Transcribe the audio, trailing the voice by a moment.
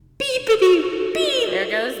There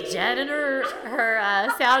goes Jen and her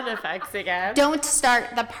sound effects again. Don't start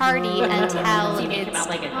the party until it's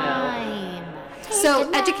like time. So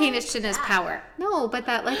education is power. No, but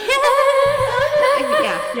that like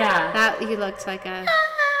yeah. That you looked like a.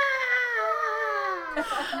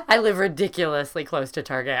 I live ridiculously close to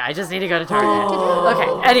Target. I just need to go to Target.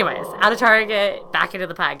 Okay. Anyways, out of Target, back into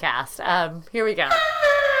the podcast. Here we go.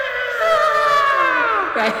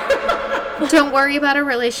 Right. Don't worry about a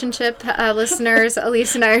relationship, listeners.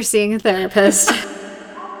 Elise and I are seeing a therapist.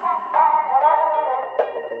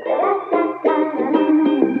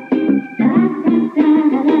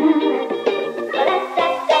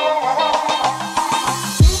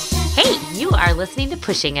 Listening to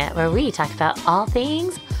Pushing It, where we talk about all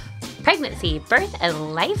things pregnancy, birth,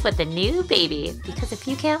 and life with a new baby. Because if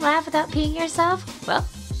you can't laugh without peeing yourself, well,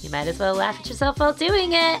 you might as well laugh at yourself while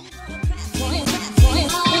doing it.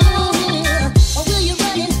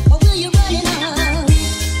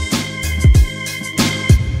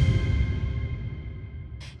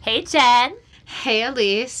 Hey, Jen. Hey,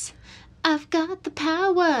 Elise. I've got the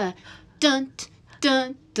power. Dun,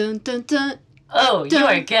 dun, dun, dun, dun. Oh, you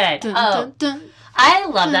are good. I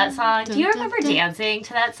love that song. Do you remember dancing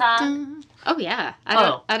to that song? Oh, yeah.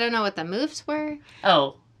 I don't know what the moves were.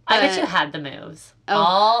 Oh, I bet you had the moves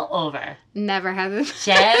all over. Never had the moves.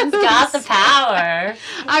 Jen's got the power.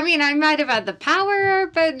 I mean, I might have had the power,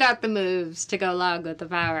 but not the moves to go along with the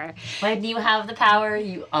power. When you have the power,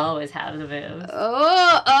 you always have the moves.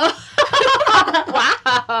 Oh.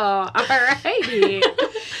 Wow. All righty.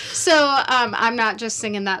 So I'm not just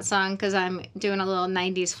singing that song because I'm doing a little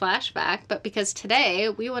 90s flashback, but because today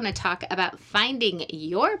we want to talk about finding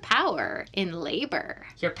your power in labor.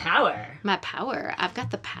 Your power? My power. I've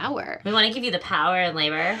got the power. We want to give you the power in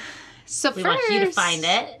labor. So we want you to find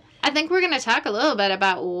it. I think we're going to talk a little bit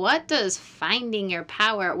about what does finding your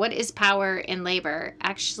power, what is power in labor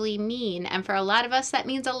actually mean? And for a lot of us, that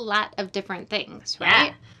means a lot of different things, right?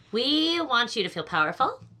 Yeah. We want you to feel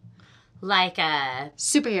powerful. Like a...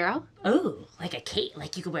 superhero. Oh, like a cape.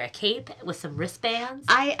 Like you could wear a cape with some wristbands.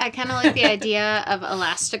 I kind of like the idea of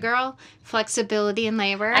Elastigirl. Flexibility in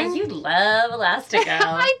labor. You love Elastigirl.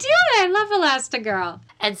 I do. I love Elastigirl.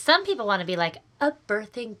 And some people want to be like a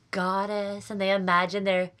birthing goddess. And they imagine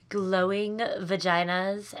their glowing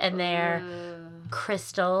vaginas and their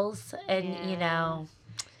crystals. And, you know...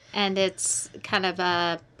 And it's kind of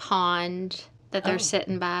a pond... that they're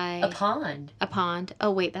sitting by. A pond. A pond. Oh,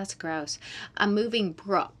 wait, that's gross. A moving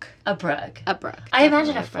brook. A brook. A brook. I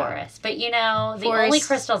imagine a forest. But, you know, the only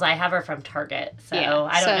crystals I have are from Target. So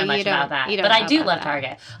I don't know much about that. But I do love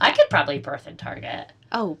Target. I could probably birth in Target.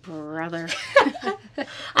 Oh, brother.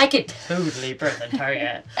 I could totally birth in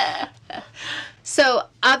Target. So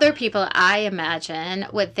other people, I imagine,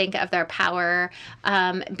 would think of their power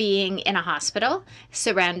being in a hospital,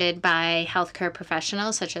 surrounded by healthcare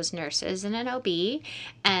professionals such as nurses and an OB.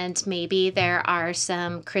 And maybe there are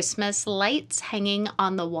some Christmas lights hanging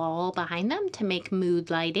on the wall behind them to make mood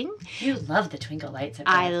lighting. You love the twinkle lights.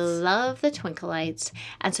 I love the twinkle lights.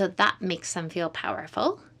 And so that makes them feel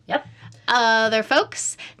powerful. Yep. Other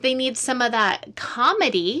folks, they need some of that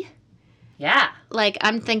comedy. Yeah. Like,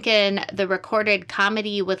 I'm thinking the recorded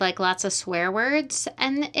comedy with, like, lots of swear words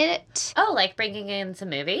and it. Oh, like bringing in some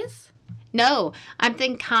movies? No. I'm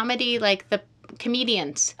thinking comedy like the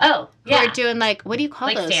comedians. Oh, yeah. Who are doing, like, what do you call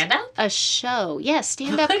those? Like stand-up? A show. Yeah,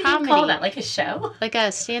 stand-up comedy. What do you call that? Like a show? Like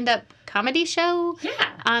a stand-up comedy show?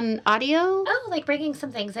 Yeah. On audio? Oh, like bringing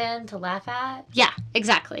some things in to laugh at? Yeah,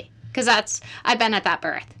 exactly. Because I've been at that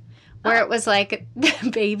birth. Where it was like the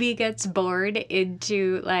baby gets bored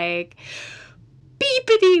into like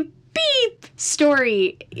beepity beep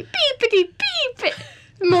story. Beepity beep.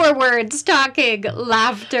 More words, talking,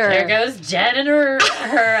 laughter. There goes Jen and her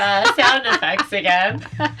sound effects again.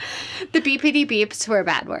 The beepity beeps were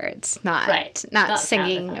bad words, not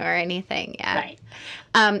singing or anything. Yeah. Right.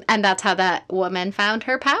 And that's how that woman found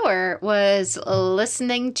her power, was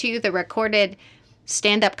listening to the recorded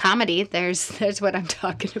stand-up comedy. There's what I'm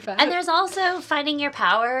talking about. And there's also finding your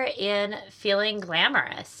power in feeling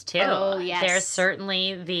glamorous, too. Oh, yes. There's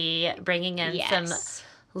certainly the bringing in some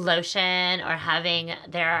lotion or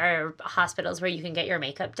there are hospitals where you can get your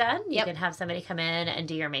makeup done. You can have somebody come in and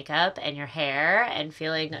do your makeup and your hair and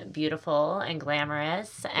feeling beautiful and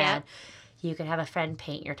glamorous. And you can have a friend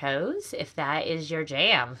paint your toes if that is your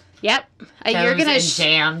jam. Yep. You're going to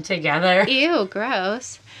jam together. Ew,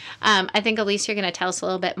 gross. I think, Elise, you're going to tell us a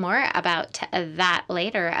little bit more about that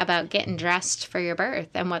later, about getting dressed for your birth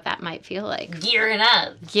and what that might feel like. Gearing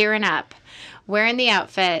up. Wearing the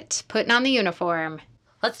outfit, putting on the uniform.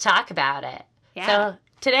 Let's talk about it. Yeah. So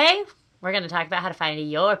today, We're going to talk about how to find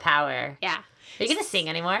your power. Yeah. Are you going to sing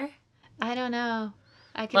anymore? I don't know.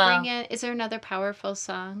 I could bring in. Is there another powerful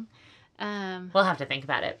song? We'll have to think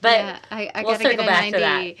about it, but yeah, I gotta get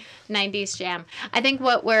a 90s jam. I think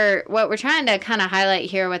what we're trying to kind of highlight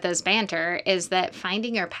here with this banter is that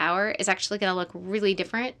finding your power is actually going to look really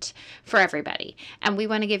different for everybody, and we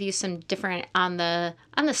want to give you some different on the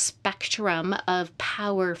spectrum of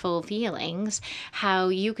powerful feelings, how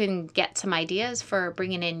you can get some ideas for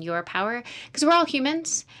bringing in your power, because we're all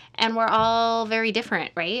humans and we're all very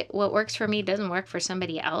different, right? What works for me doesn't work for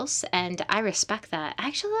somebody else, and I respect that. I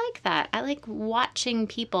actually like that. I like watching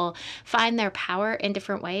people find their power in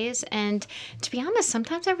different ways, and to be honest,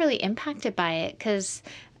 sometimes I'm really impacted by it, because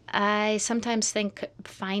I sometimes think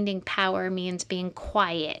finding power means being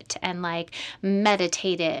quiet and like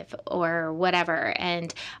meditative or whatever.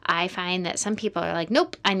 And I find that some people are like,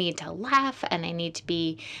 nope, I need to laugh and I need to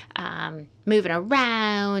be moving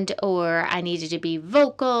around, or I needed to be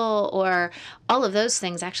vocal, or all of those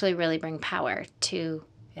things actually really bring power to.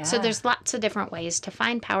 Yeah. So there's lots of different ways to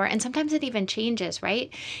find power. And sometimes it even changes,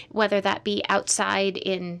 right? Whether that be outside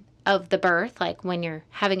of the birth, like when you're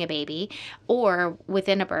having a baby, or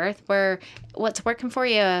within a birth, where what's working for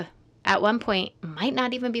you at one point might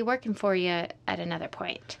not even be working for you at another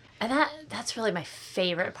point. And that's really my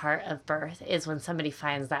favorite part of birth, is when somebody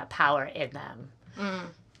finds that power in them.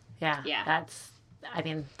 Yeah.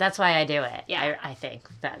 That's why I do it. Yeah. I think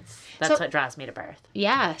that's what draws me to birth.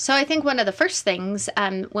 Yeah. So I think one of the first things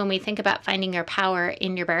when we think about finding your power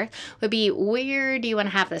in your birth would be, where do you want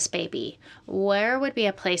to have this baby? Where would be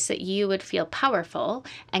a place that you would feel powerful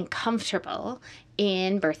and comfortable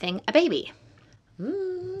in birthing a baby?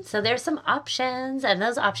 So there's some options, and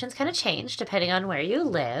those options kind of change depending on where you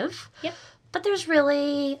live. Yep. But there's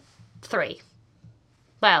really 3.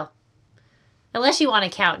 Well, unless you want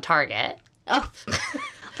to count Target. Oh,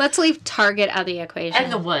 let's leave Target out of the equation.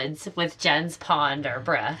 And the woods with Jen's pond or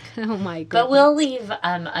brook. Oh my goodness. But we'll leave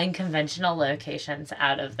unconventional locations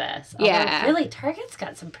out of this. Although, really, Target's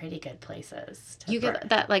got some pretty good places. You get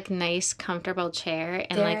that like nice, comfortable chair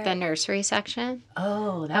in like the nursery section.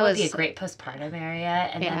 Oh, that would be a great postpartum area.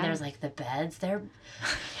 And then there's like the beds.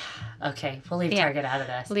 Okay, we'll leave Target out of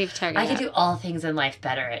this. Leave Target I could do all things in life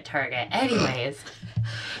better at Target. Anyways.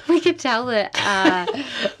 We could tell that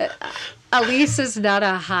Elise is not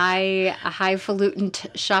a highfalutin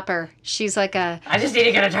shopper. She's like I just need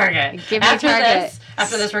to go to Target. Give me Target.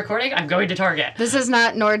 After this recording, I'm going to Target. This is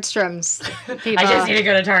not Nordstrom's, people. I just need to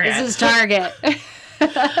go to Target. This is Target.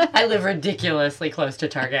 I live ridiculously close to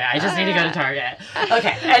Target. I just need to go to Target.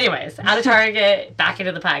 Okay, anyways, out of Target, back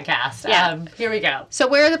into the podcast. Yeah. Here we go. So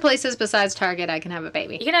where are the places besides Target I can have a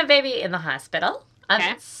baby? You can have a baby in the hospital.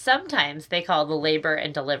 Okay. Sometimes they call the labor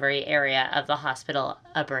and delivery area of the hospital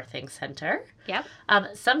a birthing center. Yep.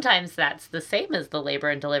 Sometimes that's the same as the labor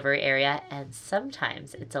and delivery area, and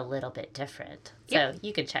sometimes it's a little bit different. Yep. So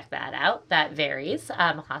you can check that out. That varies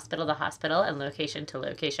hospital to hospital and location to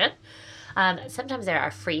location. Sometimes there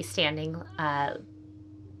are freestanding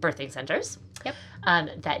birthing centers. Yep.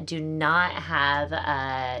 That do not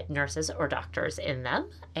have nurses or doctors in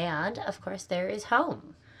them. And, of course, there is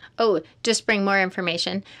home. Oh, just bring more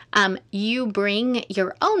information. You bring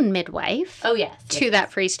your own midwife. Oh, yes. To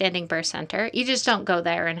that freestanding birth center. You just don't go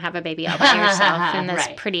there and have a baby all by yourself in this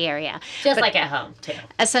pretty area. Just like at home, too.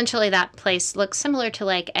 Essentially, that place looks similar to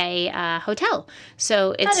like a hotel.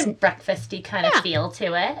 So it's got a breakfasty kind of feel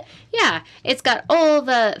to it. Yeah. It's got all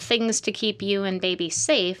the things to keep you and baby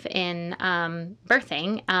safe in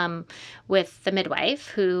birthing with the midwife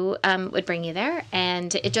who would bring you there.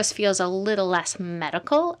 And it just feels a little less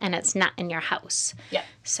medical, and it's not in your house. Yeah.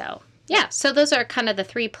 So, yeah. So those are kind of the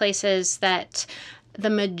 3 places that the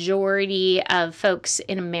majority of folks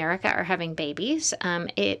in America are having babies.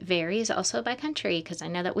 It varies also by country, because I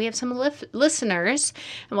know that we have some listeners,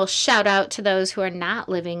 and we'll shout out to those who are not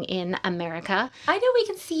living in America. I know we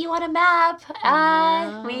can see you on a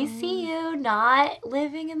map. We see you not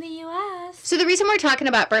living in the U.S. So the reason we're talking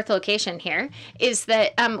about birth location here is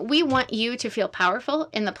that we want you to feel powerful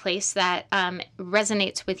in the place that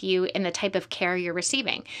resonates with you in the type of care you're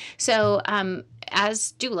receiving. So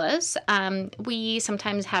as doulas, we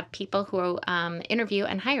sometimes have people who interview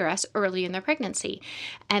and hire us early in their pregnancy.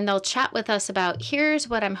 And they'll chat with us about, here's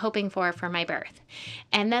what I'm hoping for my birth.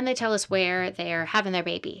 And then they tell us where they're having their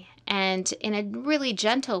baby. And in a really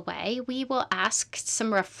gentle way, we will ask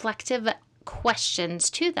some reflective questions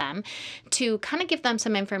to them to kind of give them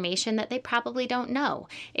some information that they probably don't know.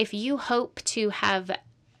 If you hope to have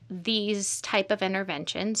these type of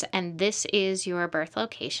interventions and this is your birth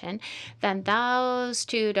location, then those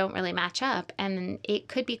two don't really match up. And it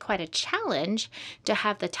could be quite a challenge to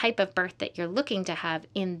have the type of birth that you're looking to have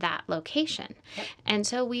in that location. Yep. And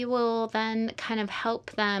so we will then kind of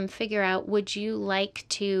help them figure out, would you like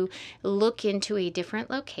to look into a different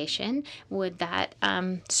location? Would that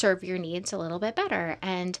serve your needs a little bit better?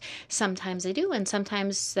 And sometimes they do. And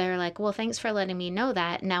sometimes they're like, well, thanks for letting me know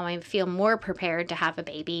that. Now I feel more prepared to have a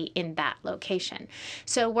baby in that location.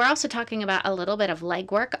 So we're also talking about a little bit of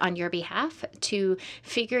legwork on your behalf to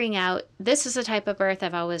figuring out, this is the type of birth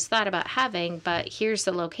I've always thought about having, but here's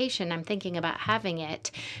the location I'm thinking about having it.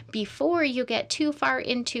 Before you get too far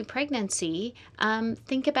into pregnancy,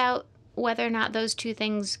 think about whether or not those two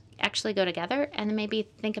things actually go together, and then maybe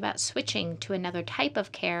think about switching to another type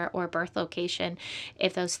of care or birth location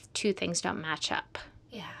if those two things don't match up.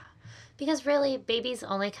 Yeah. Because really, babies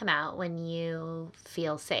only come out when you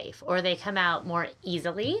feel safe, or they come out more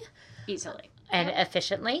easily and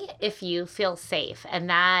efficiently if you feel safe.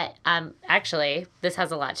 And that, actually, this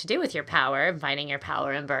has a lot to do with your power and finding your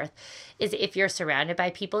power in birth, is if you're surrounded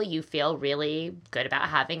by people you feel really good about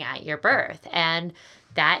having at your birth. And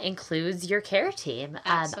that includes your care team.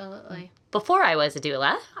 Absolutely. Before I was a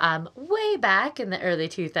doula, way back in the early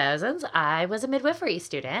 2000s, I was a midwifery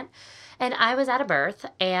student. And I was at a birth,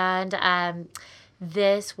 and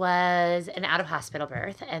this was an out-of-hospital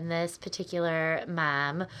birth, and this particular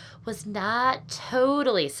mom was not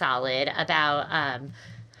totally solid about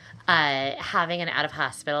having an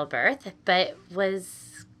out-of-hospital birth, but was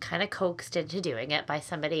kind of coaxed into doing it by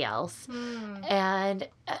somebody else, and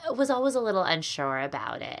was always a little unsure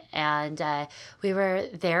about it. And we were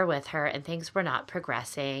there with her, and things were not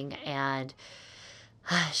progressing, and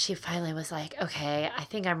she finally was like, okay, I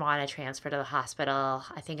think I want to transfer to the hospital.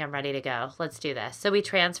 I think I'm ready to go. Let's do this. So we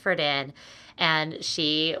transferred in, and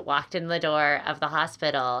she walked in the door of the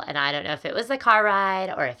hospital, and I don't know if it was the car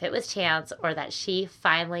ride or if it was chance or that she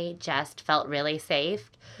finally just felt really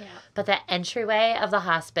safe. Yeah. But the entryway of the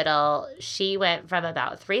hospital, she went from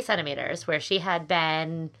about 3 centimeters, where she had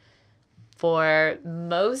been for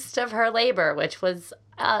most of her labor, which was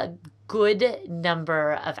a good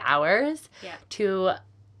number of hours, to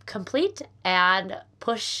complete and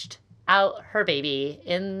pushed out her baby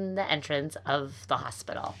in the entrance of the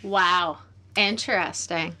hospital. Wow.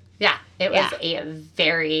 Interesting. Yeah. It was a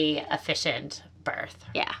very efficient birth.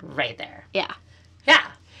 Yeah. Right there. Yeah. Yeah.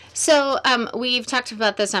 So we've talked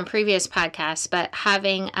about this on previous podcasts, but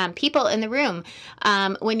having people in the room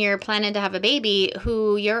when you're planning to have a baby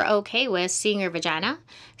who you're okay with seeing your vagina,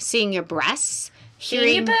 seeing your breasts,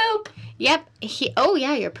 hearing you poop. Yep. Oh,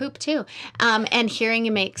 yeah, your poop too. And hearing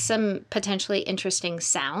you make some potentially interesting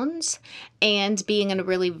sounds and being in a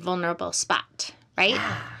really vulnerable spot, right?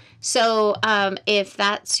 Yeah. So if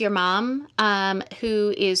that's your mom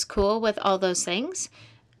who is cool with all those things,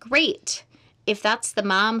 great. If that's the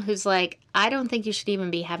mom who's like, I don't think you should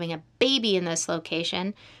even be having a baby in this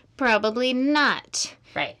location, probably not.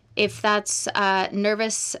 Right. If that's a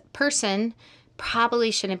nervous person,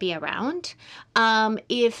 probably shouldn't be around.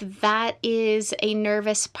 If that is a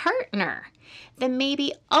nervous partner, then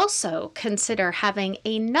maybe also consider having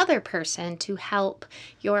another person to help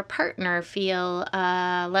your partner feel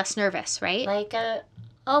less nervous, right? Like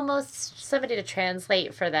almost somebody to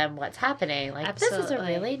translate for them what's happening. Like, Absolutely. This is a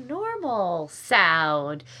really normal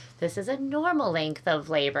sound. This is a normal length of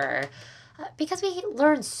labor. Because we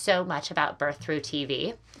learn so much about birth through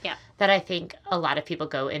TV. Yeah. That I think a lot of people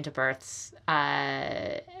go into births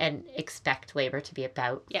and expect labor to be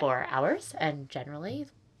about 4 hours. And generally,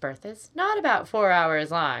 birth is not about 4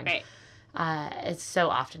 hours long. Right. It's so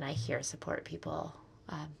often I hear support people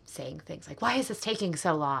saying things like, why is this taking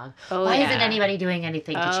so long? Why isn't anybody doing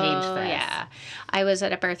anything to change this? Yeah. I was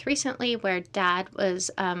at a birth recently where dad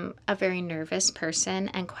was a very nervous person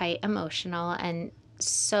and quite emotional and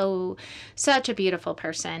such a beautiful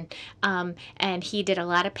person. And he did a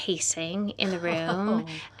lot of pacing in the room.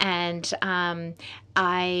 And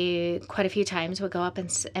I quite a few times would go up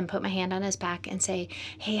and put my hand on his back and say,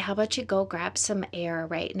 hey, how about you go grab some air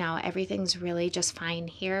right now? Everything's really just fine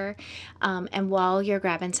here. And while you're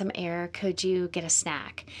grabbing some air, could you get a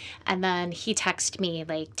snack? And then he texted me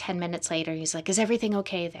like 10 minutes later. He's like, is everything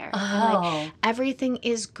okay there? I'm like, everything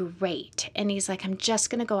is great. And he's like, I'm just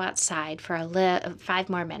going to go outside for 5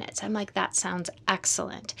 more minutes. I'm like, that sounds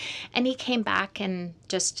excellent. And he came back in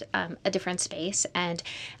just a different space. And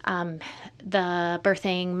the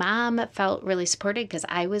birthing mom felt really supported because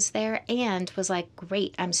I was there and was like,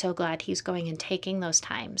 great, I'm so glad he's going and taking those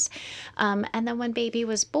times. And then when baby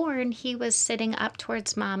was born, he was sitting up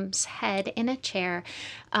towards mom's head in a chair,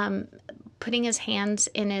 putting his hands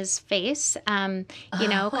in his face, kind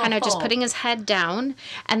of just putting his head down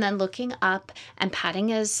and then looking up and patting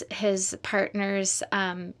his partner's,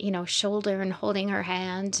 shoulder and holding her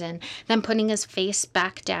hand and then putting his face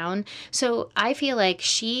back down. So I feel like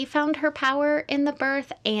she found her power in the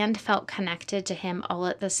birth and felt connected to him all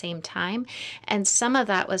at the same time. And some of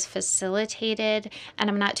that was facilitated, and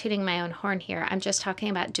I'm not tooting my own horn here. I'm just talking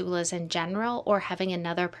about doulas in general, or having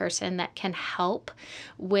another person that can help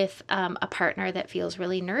with a partner that feels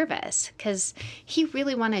really nervous, because he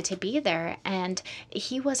really wanted to be there and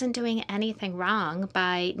he wasn't doing anything wrong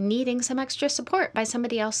by needing some extra support by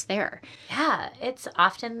somebody else there. Yeah, it's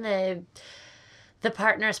often the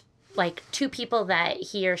partner's, like, two people that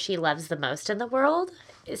he or she loves the most in the world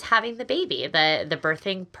is having the baby, the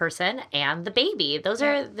birthing person and the baby. Those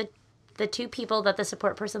are the two people that the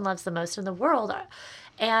support person loves the most in the world.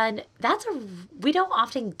 And we don't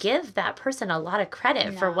often give that person a lot of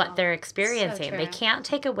credit for what they're experiencing. So they can't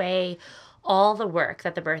take away all the work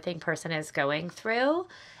that the birthing person is going through,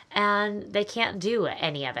 and they can't do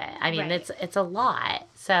any of it. I mean, it's a lot.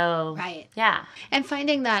 So, yeah. And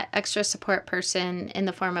finding that extra support person in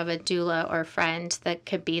the form of a doula or friend that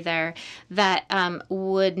could be there that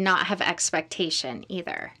would not have expectation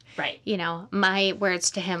either. Right. My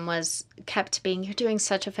words to him kept being, you're doing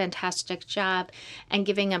such a fantastic job, and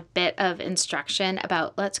giving a bit of instruction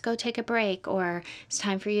about, let's go take a break, or it's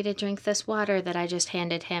time for you to drink this water that I just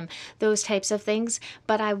handed him, those types of things.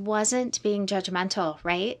 But I wasn't being judgmental,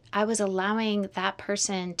 right? I was allowing that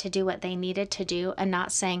person to do what they needed to do and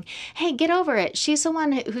not saying, hey, get over it. She's the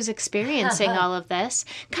one who's experiencing all of this.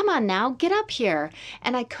 Come on now, get up here.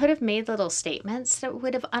 And I could have made little statements that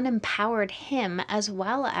would have unempowered him as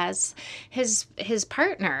well as his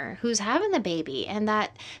partner who's having the baby. And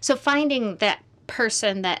so finding that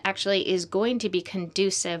person that actually is going to be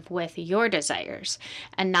conducive with your desires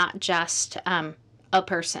and not just a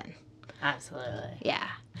person. Absolutely. Yeah.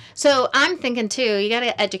 So I'm thinking too, you got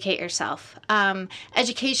to educate yourself.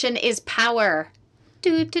 Education is power.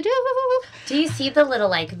 Do you see the little,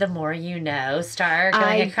 like, the more you know star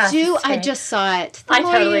going across the screen? I just saw it. I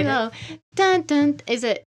totally know. Dun, dun. Is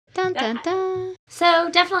it dun, dun, dun? So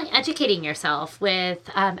definitely educating yourself with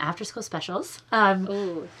after school specials.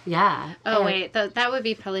 Ooh. Yeah. Oh, wait. That would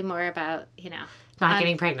be probably more about, not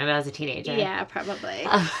getting pregnant as a teenager. Yeah, probably.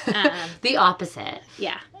 The opposite.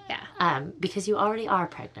 Yeah. Because you already are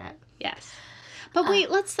pregnant. Yes. But wait,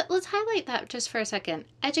 let's highlight that just for a second.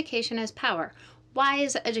 Education is power. Why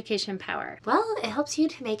is education power? Well, it helps you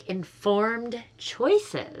to make informed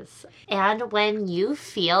choices. And when you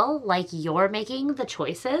feel like you're making the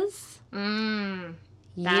choices, you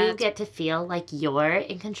get to feel like you're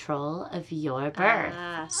in control of your birth.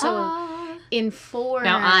 Informed.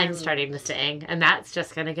 Now I'm starting to sing, and that's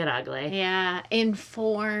just going to get ugly. Yeah,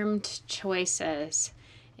 informed choices.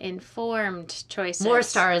 Informed choices. More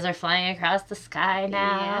stars are flying across the sky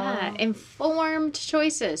now. Yeah, informed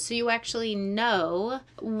choices. So you actually know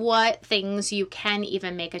what things you can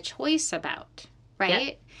even make a choice about,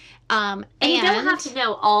 right? Yep. And you don't have to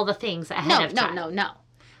know all the things ahead of time.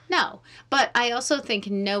 No. But I also think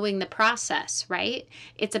knowing the process, right?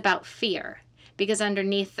 It's about fear. Because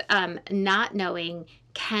underneath not knowing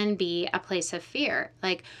can be a place of fear.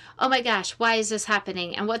 Like, oh my gosh, why is this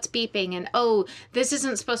happening? And what's beeping? And oh, this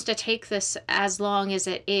isn't supposed to take this as long as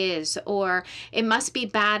it is. Or it must be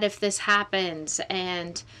bad if this happens.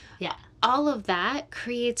 And all of that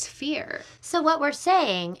creates fear. So what we're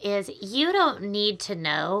saying is you don't need to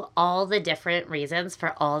know all the different reasons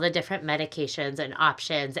for all the different medications and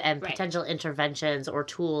options and potential interventions or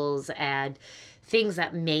tools and things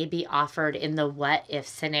that may be offered in the what if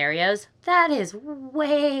scenarios. That is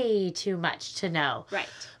way too much to know. Right.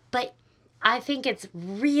 But I think it's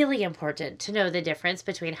really important to know the difference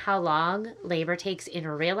between how long labor takes in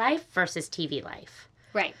real life versus TV life.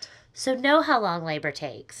 Right. So know how long labor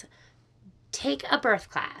takes. Take a birth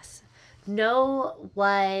class. Know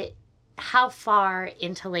how far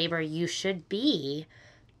into labor you should be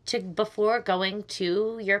before going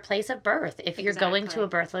to your place of birth if you're going to a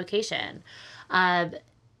birth location.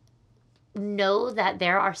 Know that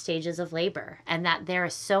there are stages of labor and that there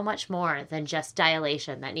is so much more than just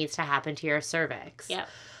dilation that needs to happen to your cervix. Yep.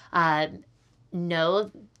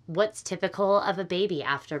 Know what's typical of a baby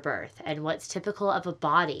after birth and what's typical of a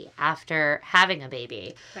body after having a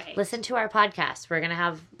baby. Right. Listen to our podcast.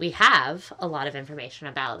 We have a lot of information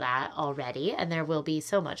about that already, and there will be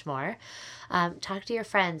so much more. Talk to your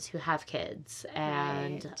friends who have kids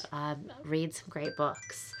and read some great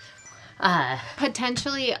books.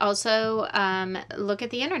 Potentially also look at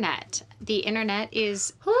the internet. The internet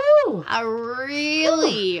is a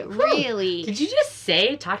really, really... Did you just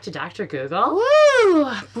say talk to Dr. Google?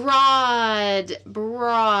 Woo!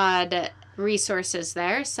 Broad resources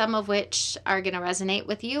there, some of which are going to resonate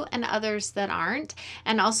with you and others that aren't,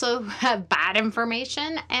 and also have bad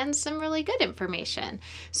information and some really good information.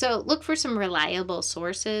 So look for some reliable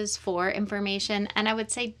sources for information, and I would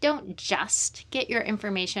say don't just get your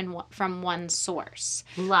information from one source.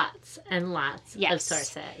 Lots and lots of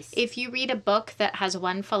sources. If you read a book that has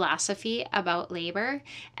one philosophy about labor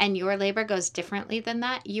and your labor goes differently than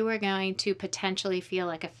that, you are going to potentially feel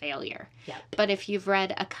like a failure. Yep. But if you've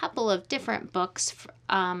read a couple of different books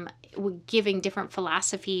giving different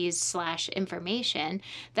philosophies / information,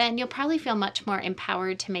 then you'll probably feel much more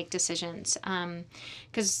empowered to make decisions.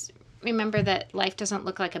 Because remember that life doesn't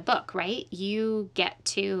look like a book, right? You get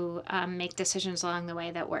to make decisions along the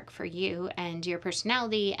way that work for you and your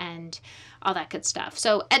personality and all that good stuff.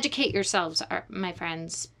 So educate yourselves, my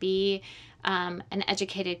friends. Be an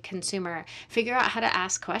educated consumer. Figure out how to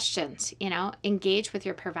ask questions, engage with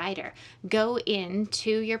your provider. Go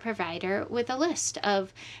into your provider with a list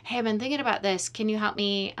of, hey, I've been thinking about this. Can you help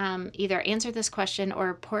me either answer this question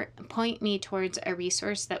or point me towards a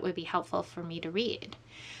resource that would be helpful for me to read?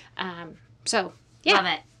 So, yeah. Love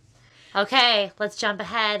it. Okay, let's jump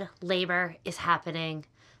ahead. Labor is happening.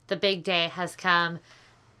 The big day has come.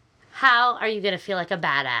 How are you going to feel like a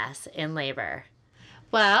badass in labor?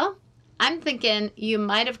 Well, I'm thinking you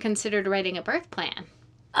might have considered writing a birth plan.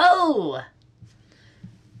 Oh!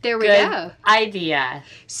 There we go. Idea.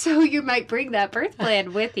 So you might bring that birth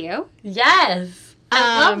plan with you. Yes.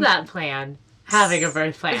 I love that plan. Having a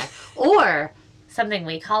birth plan. Or something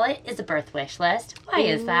we call it is a birth wish list. Why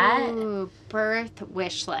is that? Ooh, birth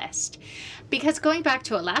wish list. Because going back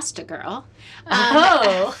to Elastigirl,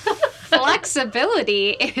 flexibility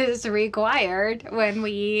is required when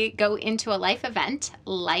we go into a life event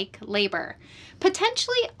like labor.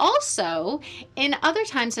 Potentially also in other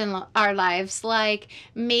times in our lives, like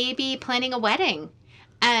maybe planning a wedding.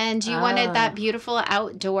 And you wanted that beautiful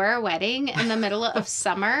outdoor wedding in the middle of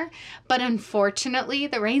summer, but unfortunately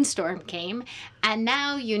the rainstorm came, and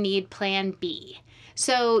now you need plan B.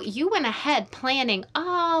 So you went ahead planning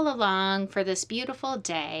all along for this beautiful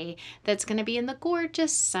day that's going to be in the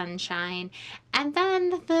gorgeous sunshine. And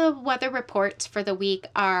then the weather reports for the week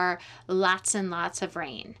are lots and lots of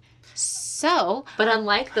rain. So... But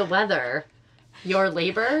unlike the weather, your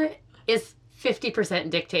labor is 50%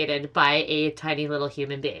 dictated by a tiny little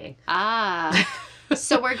human being.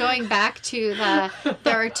 So we're going back to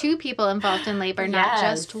there are two people involved in labor, not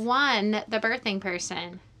just one, the birthing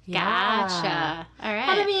person. Yeah. Gotcha. All right.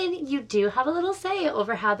 But I mean, you do have a little say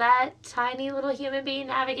over how that tiny little human being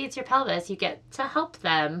navigates your pelvis. You get to help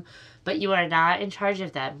them, but you are not in charge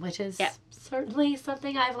of them, which is certainly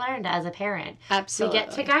something I've learned as a parent. Absolutely. We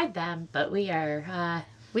get to guide them, but we are...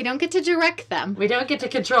 we don't get to direct them. We don't get to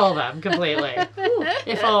control them completely. Ooh,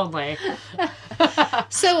 if only.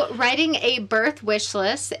 So writing a birth wish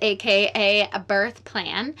list, aka a birth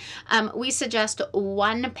plan, we suggest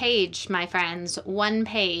 1 page, my friends. 1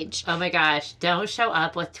 page. Oh my gosh, don't show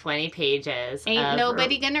up with 20 pages. Ain't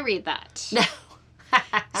nobody gonna read that. No.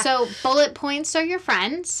 So bullet points are your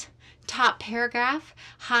friends. Top paragraph,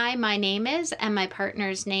 hi, my name is, and my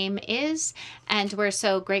partner's name is, and we're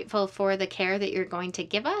so grateful for the care that you're going to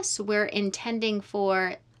give us. We're intending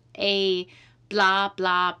for a blah,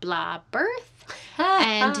 blah, blah birth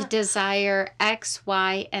and desire X,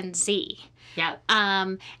 Y, and Z. Yeah.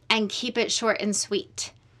 And keep it short and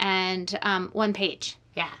sweet. And 1 page.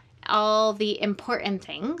 Yeah. All the important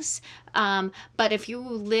things. But if you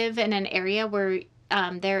live in an area where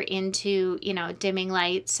they're into, dimming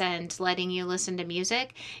lights and letting you listen to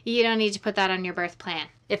music, you don't need to put that on your birth plan.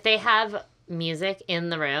 If they have music in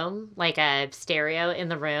the room, like a stereo in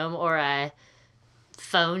the room or a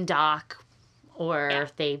phone dock, or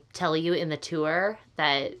they tell you in the tour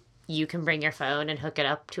that you can bring your phone and hook it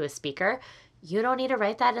up to a speaker, you don't need to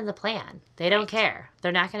write that in the plan. They don't care.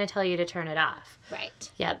 They're not going to tell you to turn it off. Right.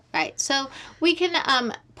 Yep. Right. So we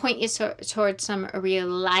can point you towards some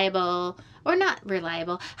reliable, or not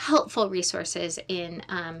reliable, helpful resources in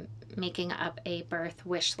making up a birth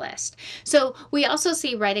wish list. So we also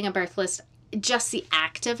see writing a birth list, just the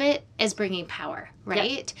act of it, as bringing power,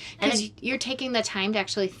 right? Because you're taking the time to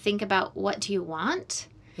actually think about what do you want.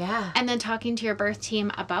 Yeah. And then talking to your birth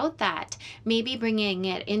team about that. Maybe bringing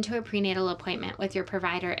it into a prenatal appointment with your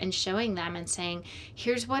provider and showing them and saying,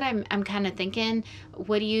 here's what I'm kind of thinking.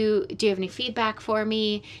 Do you have any feedback for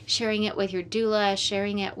me? Sharing it with your doula,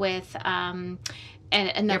 sharing it with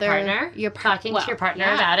And your partner, talking to your partner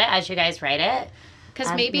about it as you guys write it.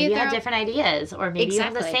 Because maybe you have different ideas, or maybe you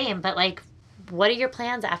have the same, but like, what are your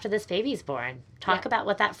plans after this baby's born? Talk about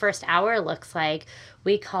what that first hour looks like.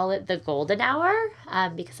 We call it the golden hour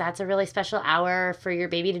because that's a really special hour for your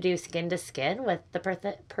baby to do skin to skin with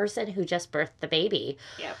the person who just birthed the baby.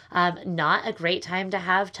 Yep. Not a great time to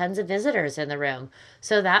have tons of visitors in the room.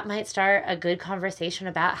 So that might start a good conversation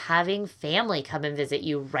about having family come and visit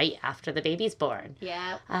you right after the baby's born.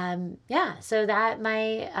 Yeah. So that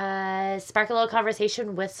might spark a little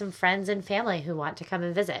conversation with some friends and family who want to come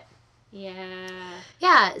and visit. Yeah.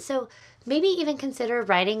 Yeah, so maybe even consider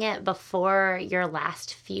writing it before your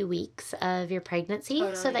last few weeks of your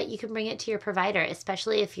pregnancy so that you can bring it to your provider,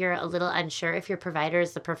 especially if you're a little unsure if your provider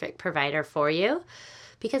is the perfect provider for you.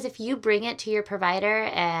 Because if you bring it to your provider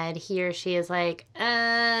and he or she is like,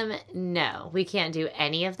 no, we can't do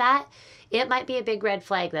any of that, it might be a big red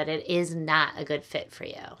flag that it is not a good fit for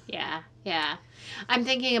you. Yeah, yeah. I'm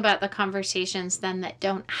thinking about the conversations then that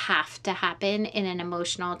don't have to happen in an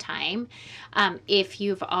emotional time. If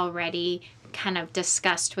you've already kind of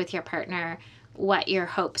discussed with your partner what your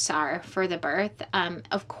hopes are for the birth,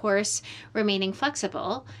 of course, remaining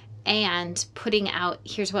flexible and putting out,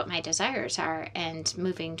 here's what my desires are, and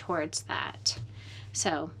moving towards that.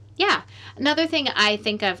 So, yeah. Another thing I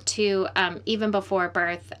think of too, even before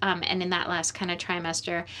birth and in that last kind of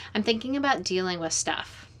trimester, I'm thinking about dealing with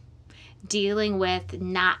stuff. Dealing with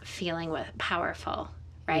not feeling powerful,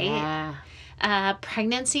 right? Yeah.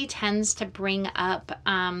 Pregnancy tends to bring up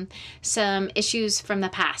some issues from the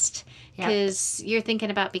past because you're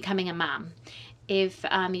thinking about becoming a mom. If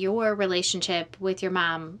your relationship with your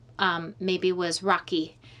mom maybe was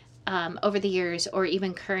rocky over the years, or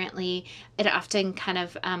even currently, it often kind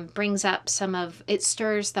of brings up it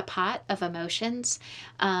stirs the pot of emotions.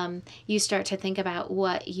 You start to think about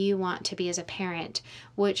what you want to be as a parent,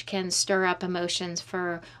 which can stir up emotions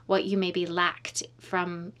for what you maybe lacked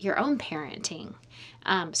from your own parenting.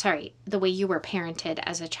 The way you were parented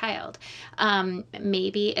as a child.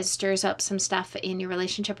 Maybe it stirs up some stuff in your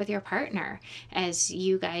relationship with your partner as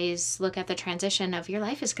you guys look at the transition of your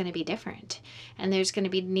life is going to be different. And there's going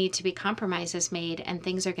to need to be compromises made, and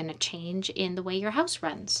things are going to change in the way your house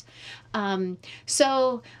runs.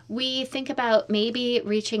 So we think about maybe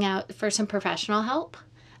reaching out for some professional help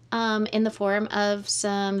in the form of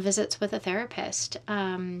some visits with a therapist.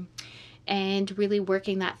 And really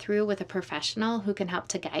working that through with a professional who can help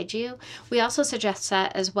to guide you. We also suggest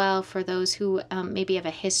that as well for those who maybe have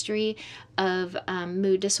a history of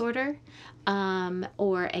mood disorder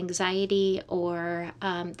or anxiety, or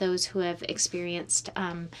those who have experienced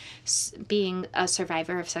being a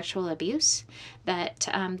survivor of sexual abuse, that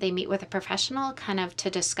they meet with a professional kind of to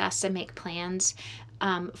discuss and make plans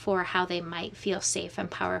for how they might feel safe and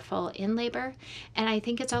powerful in labor. And I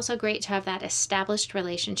think it's also great to have that established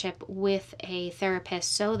relationship with a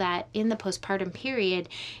therapist so that in the postpartum period,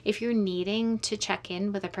 if you're needing to check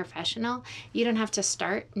in with a professional, you don't have to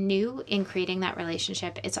start new in creating that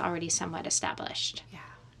relationship. It's already somewhat established. Yeah.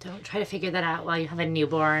 Don't try to figure that out while you have a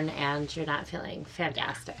newborn and you're not feeling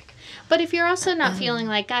fantastic. But if you're also not feeling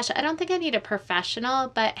like, gosh, I don't think I need a professional,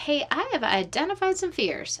 but hey, I have identified some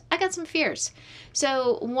fears. I got some fears.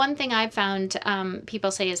 So one thing I've found people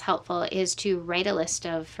say is helpful is to write a list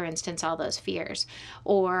of, for instance, all those fears,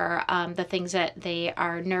 or the things that they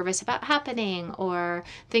are nervous about happening, or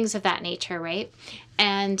things of that nature, right?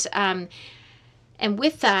 And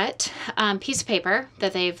with that piece of paper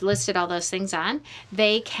that they've listed all those things on,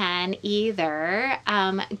 they can either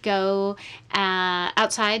go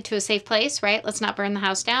outside to a safe place, right? Let's not burn the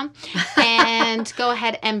house down. And go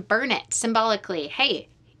ahead and burn it symbolically. Hey,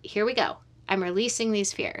 here we go. I'm releasing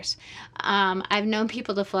these fears. I've known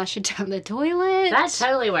people to flush it down the toilet. That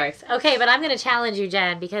totally works. Okay, but I'm going to challenge you,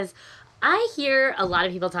 Jen, because I hear a lot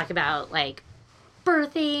of people talk about, like,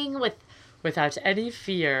 birthing without any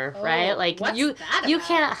fear, right? Like you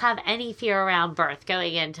can't have any fear around birth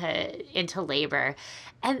going into labor.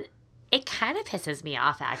 And it kind of pisses me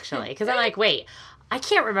off, actually, because I'm like, wait, I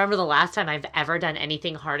can't remember the last time I've ever done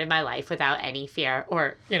anything hard in my life without any fear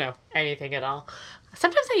or, anything at all.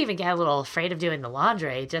 Sometimes I even get a little afraid of doing the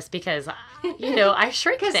laundry just because, I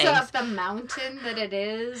shrink things. Because of the mountain that it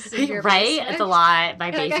is in your right? basement. It's a lot. My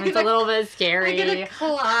basement's a little bit scary. I'm going to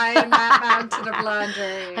climb that mountain of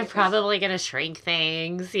laundry. I'm probably going to shrink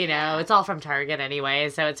things, It's all from Target anyway,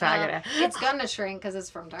 so it's not going to... It's going to shrink because it's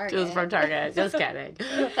from Target. It's from Target. Just kidding.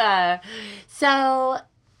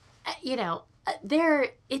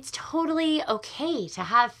 it's totally okay to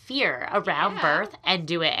have fear around birth and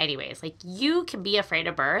do it anyways. Like, you can be afraid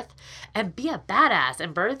of birth and be a badass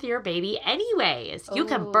and birth your baby anyways. You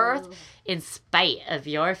can birth in spite of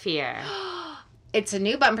your fear. It's a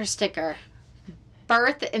new bumper sticker.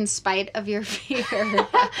 Birth in spite of your fear.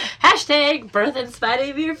 Hashtag birth in spite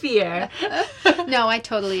of your fear. No, I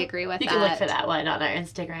totally agree with that. You can look for that one on our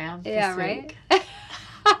Instagram. Yeah, right?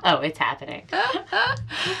 Oh, it's happening.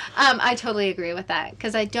 I totally agree with that,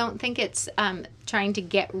 because I don't think it's trying to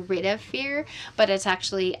get rid of fear, but it's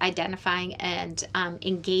actually identifying and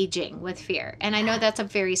engaging with fear. And I know that's a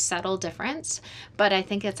very subtle difference, but I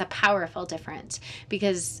think it's a powerful difference,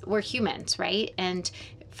 because we're humans, right? And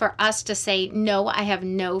for us to say, no, I have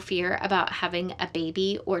no fear about having a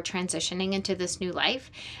baby or transitioning into this new life,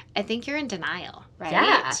 I think you're in denial, right?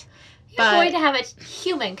 Yeah. You're going to have a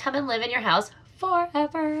human come and live in your house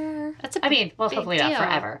forever. Hopefully not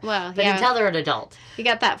forever. Well, but until they're an adult. You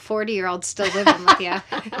got that 40-year-old still living with you.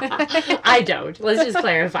 I don't. Let's just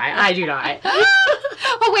clarify. I do not.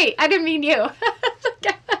 Oh, wait. I didn't mean you.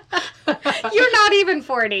 You're not even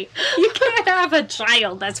 40. You can't have a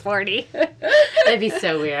child that's 40. That'd be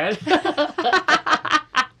so weird.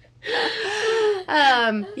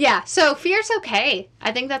 Yeah, so fear's okay.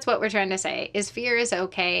 I think that's what we're trying to say, is fear is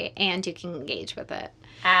okay and you can engage with it.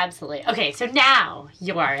 Absolutely. Okay, so now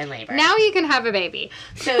you are in labor. Now you can have a baby.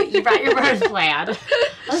 So you brought your birth plan.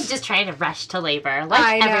 I was just trying to rush to labor,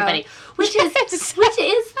 like everybody. Which is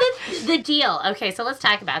the deal. Okay, so let's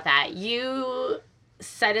talk about that. You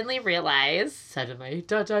suddenly realize, so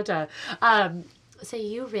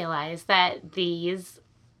you realize that these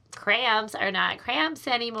cramps are not cramps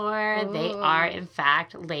anymore. Ooh. They are, in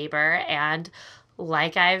fact, labor. And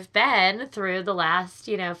like I've been through the last,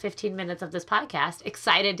 15 minutes of this podcast,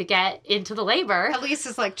 excited to get into the labor. Elise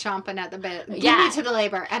is like chomping at the bit. Get me to the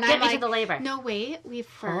labor. And I'm like, to the labor. No, wait.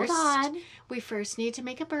 Hold on. We first need to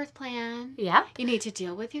make a birth plan. Yep. You need to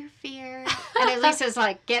deal with your fear. And Elise is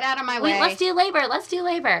like, get out of my way. Let's do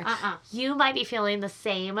labor. You might be feeling the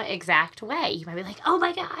same exact way. You might be like, oh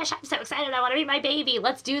my gosh, I'm so excited. I want to meet my baby.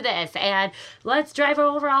 Let's do this. And let's drive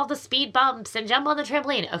over all the speed bumps and jump on the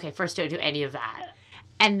trampoline. Okay, first don't do any of that.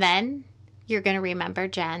 And then you're going to remember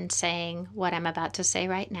Jen saying what I'm about to say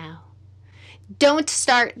right now. Don't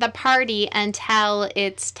start the party until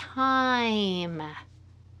it's time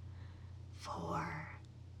for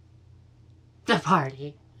the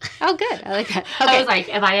party. Oh, good. I like that. Okay. I was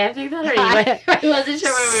like, am I ending that or I wasn't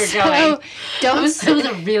sure where we were going. It was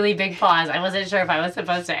a really big pause. I wasn't sure if I was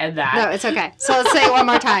supposed to end that. No, it's okay. So let's say it one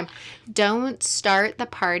more time. Don't start the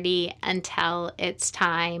party until it's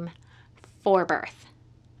time for birth.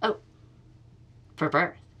 For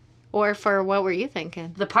birth. Or for what were you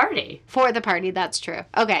thinking? The party. For the party, that's true.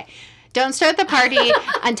 Okay. Don't start the party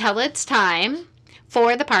until it's time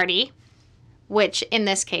for the party, which in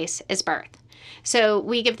this case is birth. So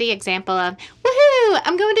we give the example of, woohoo,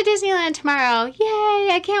 I'm going to Disneyland tomorrow. Yay,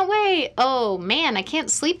 I can't wait. Oh man, I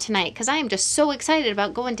can't sleep tonight because I am just so excited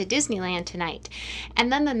about going to Disneyland tonight.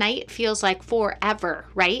 And then the night feels like forever,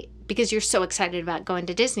 right? Because you're so excited about going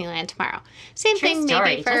to Disneyland tomorrow. Same thing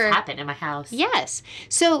maybe for... It just happened in my house. Yes.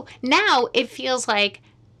 So now it feels like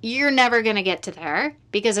you're never going to get to there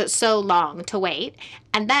because it's so long to wait.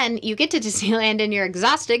 And then you get to Disneyland and you're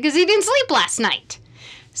exhausted because you didn't sleep last night.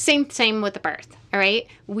 Same with the birth, all right?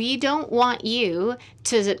 We don't want you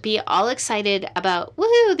to be all excited about,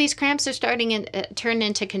 woohoo, these cramps are starting to turn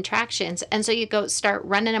into contractions. And so you go start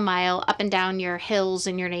running a mile up and down your hills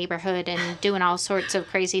in your neighborhood and doing all sorts of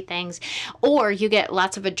crazy things. Or you get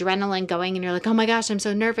lots of adrenaline going and you're like, oh my gosh, I'm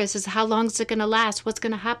so nervous. How long is it going to last? What's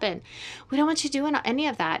going to happen? We don't want you doing any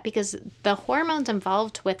of that because the hormones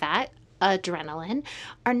involved with that, adrenaline,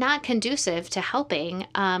 are not conducive to helping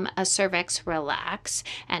a cervix relax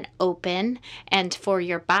and open and for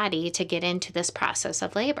your body to get into this process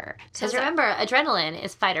of labor. Because remember, adrenaline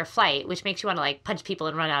is fight or flight, which makes you want to like punch people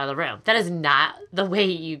and run out of the room. That is not the way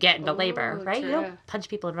you get into labor, right? True. You don't punch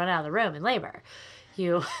people and run out of the room in labor.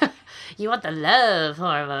 You want the love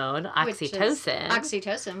hormone,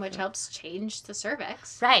 oxytocin. Which helps change the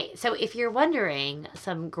cervix. Right. So if you're wondering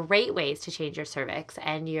some great ways to change your cervix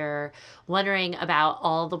and you're wondering about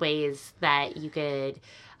all the ways that you could,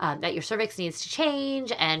 that your cervix needs to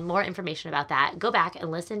change and more information about that, go back and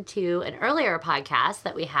listen to an earlier podcast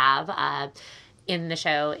that we have in the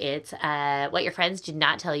show. It's What Your Friends Did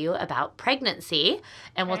Not Tell You About Pregnancy.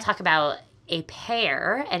 And we'll talk about a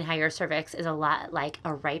pear and how your cervix is a lot like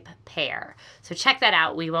a ripe pear. So check that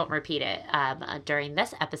out. We won't repeat it during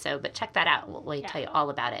this episode, but check that out. We'll tell you all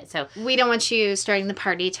about it. So we don't want you starting the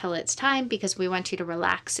party till it's time, because we want you to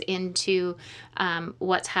relax into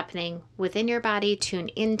what's happening within your body, tune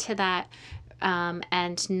into that,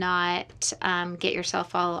 and not get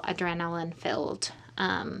yourself all adrenaline filled.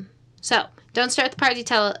 So don't start the party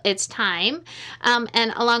till it's time.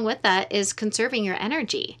 And along with that is conserving your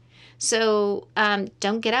energy. So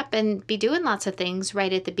don't get up and be doing lots of things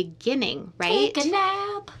right at the beginning, right? Take a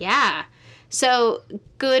nap. Yeah. So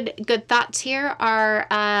good thoughts here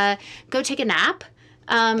are go take a nap.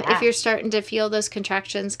 If you're starting to feel those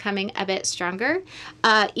contractions coming a bit stronger,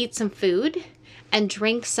 eat some food and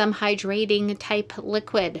drink some hydrating type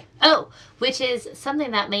liquid. Oh, which is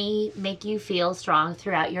something that may make you feel strong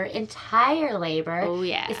throughout your entire labor. Oh,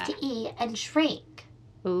 yeah. Is to eat and drink.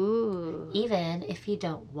 Ooh. Even if you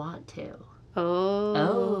don't want to.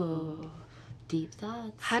 Oh. Deep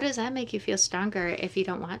thoughts. How does that make you feel stronger if you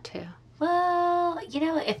don't want to? Well,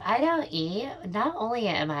 if I don't eat, not only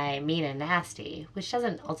am I mean and nasty, which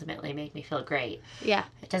doesn't ultimately make me feel great. Yeah.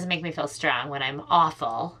 It doesn't make me feel strong when I'm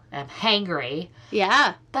awful, I'm hangry.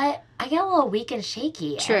 Yeah. But I get a little weak and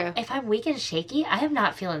shaky. True. If I'm weak and shaky, I am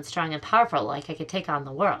not feeling strong and powerful like I could take on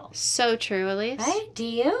the world. So true, Elise. Right? Do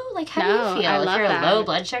you? Like, how No, do you feel? I If love you're that. low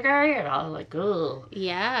blood sugar, you're all like, ooh.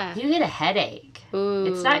 Yeah. You get a headache. Ooh.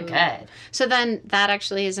 It's not good. So then that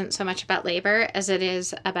actually isn't so much about labor as it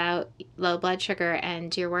is about low blood sugar,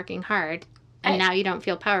 and you're working hard. And Right. now you don't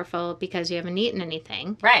feel powerful because you haven't eaten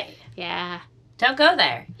anything. Right. Yeah. Don't go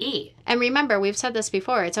there. Eat. And remember, we've said this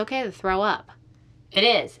before, it's okay to throw up. It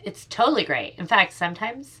is. It's totally great. In fact,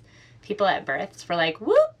 sometimes people at births were like,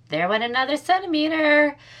 whoop, there went another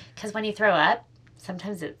centimeter. Because when you throw up,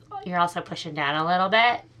 sometimes you're also pushing down a little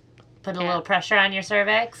bit, putting a little pressure on your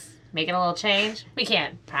cervix, making a little change. We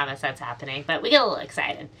can't promise that's happening, but we get a little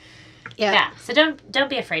excited. Yeah. So don't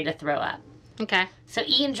be afraid to throw up. Okay. So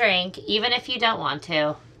eat and drink, even if you don't want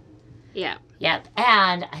to. Yeah. Yep.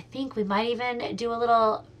 And I think we might even do a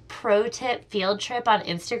little pro tip field trip on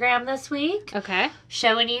Instagram this week. Okay.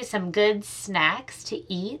 Showing you some good snacks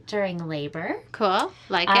to eat during labor. Cool.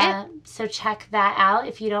 Like it. So check that out.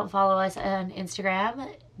 If you don't follow us on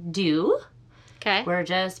Instagram, do. Okay. We're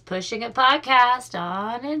just Pushing It Podcast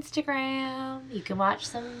on Instagram. You can watch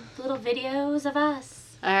some little videos of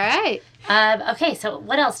us. All right. Okay, so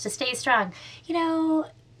what else to stay strong?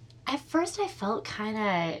 At first I felt kind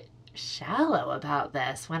of shallow about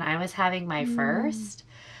this when I was having my first.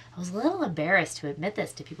 I was a little embarrassed to admit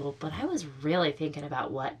this to people, but I was really thinking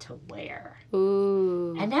about what to wear.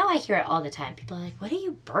 Ooh. And now I hear it all the time. People are like, what do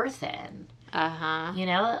you birth in? Uh-huh.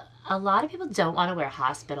 A lot of people don't want to wear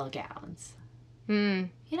hospital gowns. Hmm.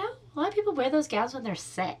 A lot of people wear those gowns when they're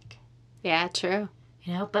sick. Yeah, true.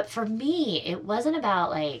 But for me, it wasn't about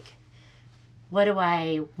like, what do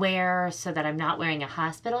I wear so that I'm not wearing a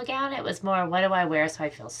hospital gown? It was more, what do I wear so I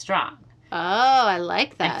feel strong? Oh, I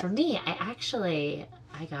like that. And for me,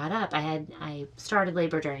 I got up. I started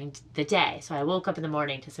labor during the day. So I woke up in the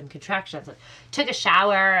morning to some contractions. I took a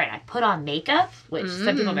shower and I put on makeup, which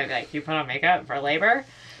some people may be like, you put on makeup for labor?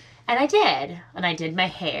 And I did. And I did my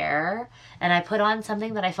hair. And I put on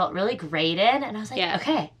something that I felt really great in. And I was like,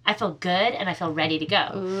 okay, I feel good and I feel ready to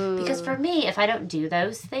go. Ooh. Because for me, if I don't do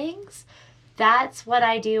those things, that's what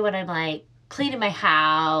I do when I'm like cleaning my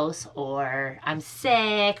house or I'm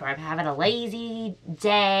sick or I'm having a lazy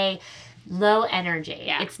day. Low energy.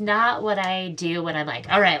 Yeah. It's not what I do when I'm like,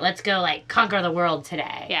 all right, let's go like conquer the world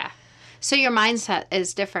today. Yeah. So your mindset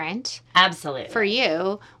is different. Absolutely. For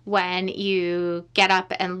you when you get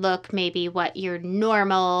up and look maybe what your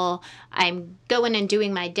normal, I'm going and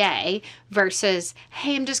doing my day versus,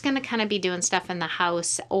 hey, I'm just going to kind of be doing stuff in the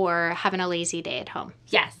house or having a lazy day at home.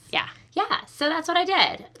 Yes. Yeah. Yeah, so that's what I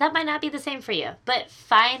did. That might not be the same for you, but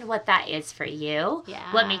find what that is for you.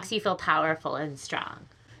 Yeah. What makes you feel powerful and strong.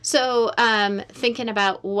 So thinking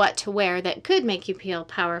about what to wear that could make you feel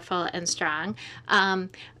powerful and strong.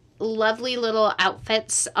 Lovely little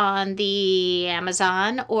outfits on the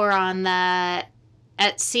Amazon or on the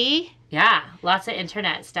Etsy. Yeah, lots of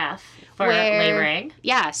internet stuff for laboring.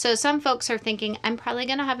 Yeah, so some folks are thinking, I'm probably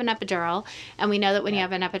going to have an epidural. And we know that when you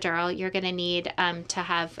have an epidural, you're going to need to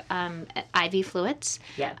have IV fluids.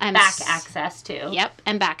 Yeah, back access too. Yep,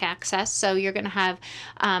 and back access. So you're going to have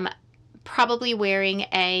probably wearing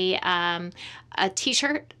a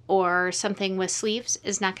t-shirt or something with sleeves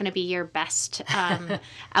is not going to be your best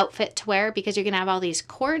outfit to wear because you're going to have all these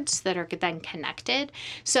cords that are then connected.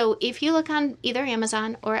 So if you look on either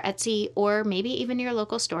Amazon or Etsy or maybe even your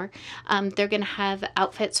local store, they're going to have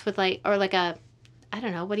outfits with like a I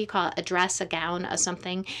don't know, what do you call it? A dress, a gown, or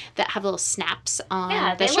something that have little snaps on the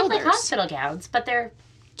Yeah, they shoulders. look like hospital gowns, but they're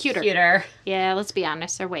Cuter. Yeah, let's be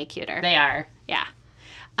honest. They're way cuter. They are. Yeah.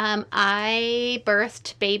 I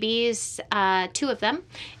birthed babies, 2 of them,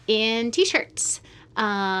 in T-shirts.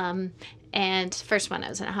 And first one I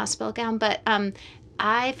was in a hospital gown, but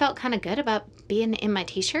I felt kind of good about being in my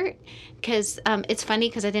T-shirt because it's funny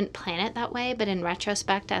because I didn't plan it that way, but in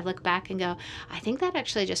retrospect, I look back and go, I think that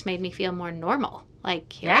actually just made me feel more normal.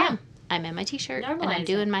 Like, here I am. I'm in my T-shirt and I'm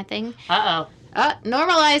doing my thing. Uh-oh.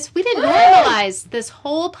 Normalize. We didn't normalize this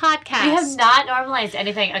whole podcast. We have not normalized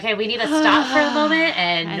anything. Okay, we need to stop for a moment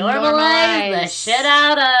and normalize the shit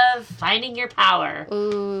out of finding your power.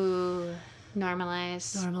 Ooh,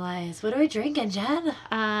 normalize. Normalize. What are we drinking, Jen?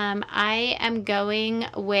 I am going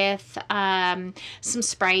with some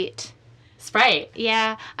Sprite. Sprite.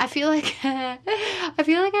 Yeah, I feel like I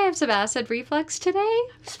have some acid reflux today.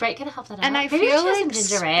 Sprite can help that out. And I Maybe feel like some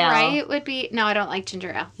ginger ale. Sprite would be. No, I don't like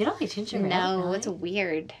ginger ale. You don't like ginger ale? No, really? it's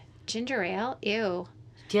weird. Ginger ale, ew.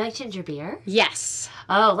 Do you like ginger beer? Yes.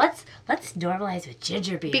 Oh, let's normalize with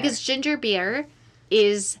ginger beer. Because ginger beer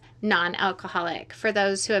is non-alcoholic. For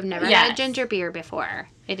those who have never had ginger beer before,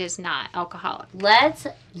 it is not alcoholic. Let's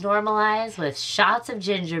normalize with shots of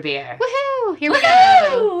ginger beer. Woohoo! Here we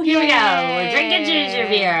go. Here we go. We're drinking ginger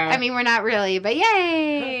beer. I mean, we're not really, but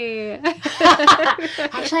yay!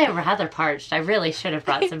 Actually, I'm rather parched. I really should have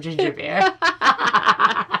brought some ginger beer.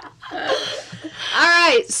 All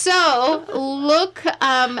right, so look,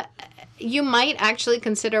 you might actually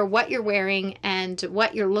consider what you're wearing and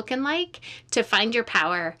what you're looking like to find your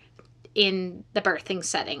power in the birthing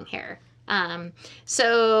setting here.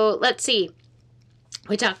 So let's see.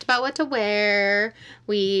 We talked about what to wear.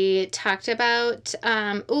 We talked about,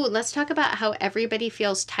 let's talk about how everybody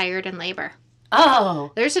feels tired in labor.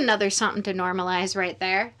 Oh. There's another something to normalize right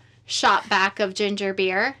there. Shot back of ginger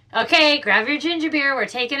beer. Okay, grab your ginger beer. We're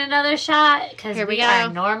taking another shot because we are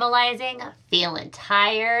normalizing feeling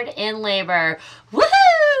tired in labor.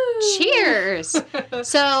 Woohoo! Cheers.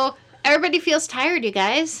 So everybody feels tired, you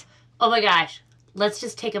guys. Oh my gosh. Let's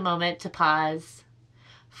just take a moment to pause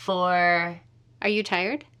for... Are you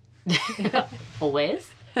tired? Always.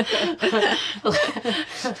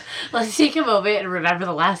 Let's take a moment and remember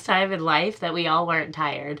the last time in life that we all weren't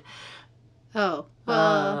tired. Oh.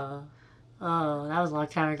 Well. Oh, that was a long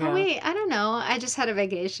time ago. Oh, wait, I don't know. I just had a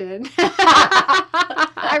vacation.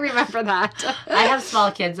 I remember that. I have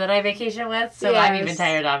small kids that I vacation with, so I'm even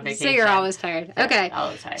tired on vacation. So you're always tired. Okay. Yeah,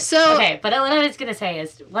 always tired. So, okay, but what I was going to say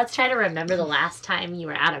is let's try to remember the last time you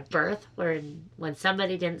were out of birth when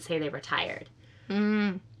somebody didn't say they were tired.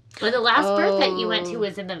 Mm. When the last birth that you went to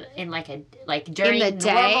was during the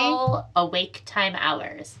normal awake time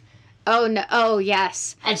hours. Oh, no. Oh,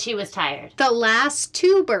 yes. And she was tired. The last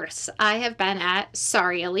 2 births I have been at,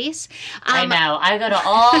 sorry, Elise. I know. I go to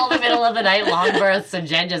all the middle of the night long births, and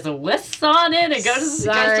Jen just whisks on in and goes to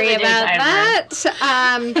the Sorry about that.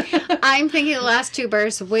 I'm thinking the last 2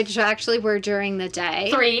 births, which actually were during the day.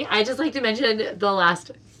 3. I just like to mention the last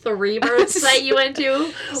 3 births that you went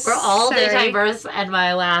to were all daytime births, and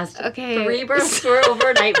my last 3 births were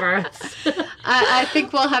overnight births. I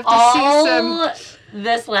think we'll have to see some...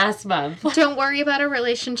 This last month. Don't worry about our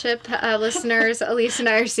relationship, listeners. Elise and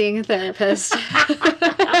I are seeing a therapist.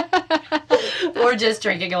 We're just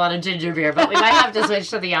drinking a lot of ginger beer, but we might have to switch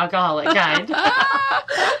to the alcoholic kind.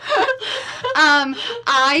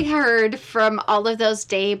 I heard from all of those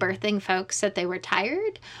day birthing folks that they were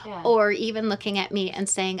tired, or even looking at me and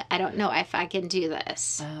saying, I don't know if I can do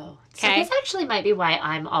this. Oh. Okay. So this actually might be why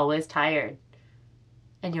I'm always tired.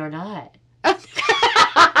 And you're not.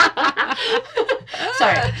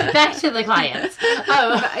 Sorry, back to the clients.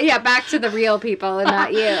 Yeah, back to the real people and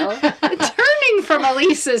not you. Turning from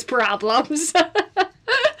Elise's problems.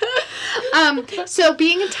 So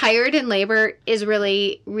being tired in labor is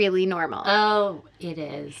really, really normal. Oh, it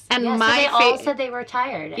is. And so they all said they were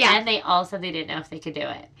tired. Yeah. And they all said they didn't know if they could do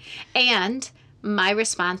it. And my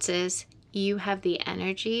response is, you have the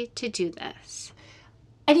energy to do this.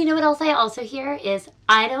 And you know what else I also hear is,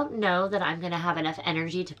 I don't know that I'm going to have enough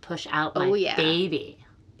energy to push out my baby.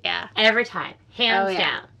 Yeah. Every time. Hands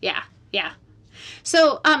down. Yeah. Yeah.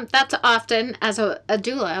 So that's often, as a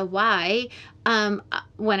doula, why,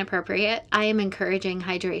 when appropriate, I am encouraging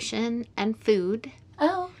hydration and food.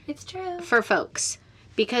 Oh, it's true. For folks.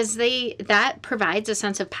 Because that provides a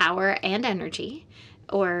sense of power and energy,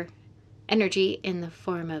 or energy in the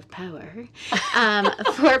form of power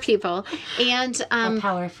for people. And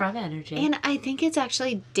power from energy. And I think it's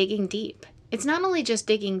actually digging deep. It's not only just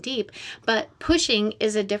digging deep, but pushing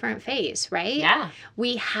is a different phase, right? Yeah.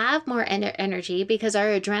 We have more energy because our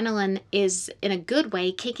adrenaline is, in a good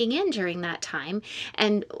way, kicking in during that time.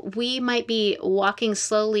 And we might be walking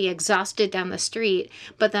slowly, exhausted down the street,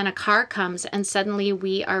 but then a car comes and suddenly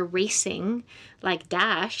we are racing like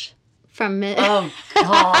Dash from... Oh,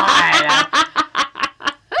 God.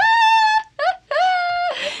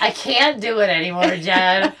 I can't do it anymore,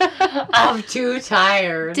 Jen. I'm too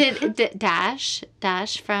tired. Did Dash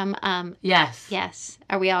from Yes. Yes.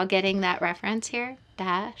 Are we all getting that reference here?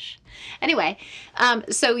 Dash. Anyway,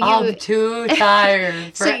 so you I'm too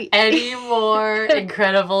tired for So any more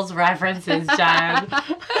Incredibles references, Jen.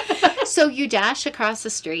 So you dash across the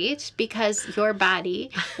street because your body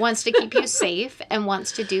wants to keep you safe and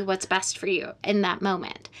wants to do what's best for you in that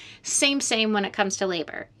moment. Same when it comes to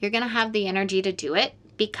labor. You're going to have the energy to do it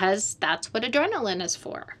because that's what adrenaline is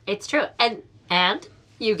for. It's true. And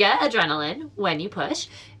you get adrenaline when you push.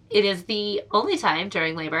 It is the only time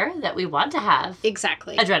during labor that we want to have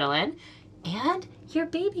Exactly. adrenaline. And your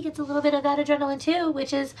baby gets a little bit of that adrenaline too,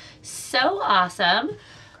 which is so awesome.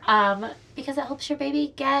 Because it helps your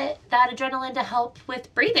baby get that adrenaline to help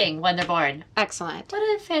with breathing when they're born. Excellent. What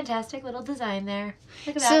a fantastic little design there.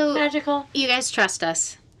 Look at So, that. Magical. You guys trust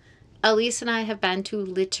us. Elise and I have been to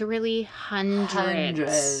literally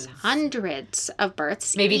hundreds of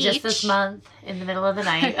births. Maybe each. just this month in the middle of the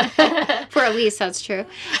night. For Elise, that's true.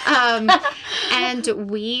 And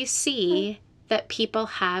we see that people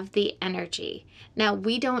have the energy. Now,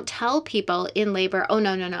 we don't tell people in labor, oh,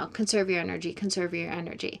 no, conserve your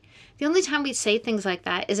energy. The only time we say things like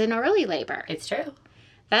that is in early labor. It's true.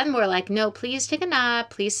 Then we're like, no, please take a nap.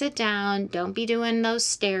 Please sit down. Don't be doing those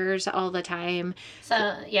stairs all the time.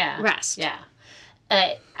 So, yeah. Rest. Yeah.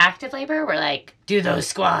 Active labor, we're like, do those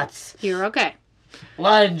squats. You're okay.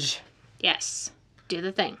 Lunge. Yes. Do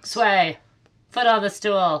the things. Sway. Foot on the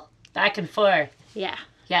stool. Back and forth. Yeah.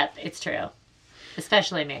 Yep, it's true.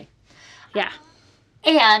 Especially me. Yeah.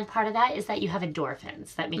 And part of that is that you have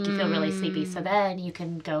endorphins that make you feel really sleepy. So then you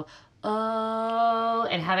can go, oh,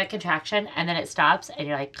 and have a contraction, and then it stops, and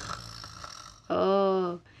you're like,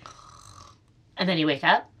 oh. And then you wake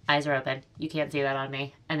up, eyes are open. You can't see that on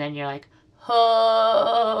me. And then you're like,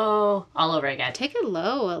 oh, all over again. Take it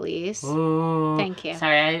low, Elise. Ooh. Thank you.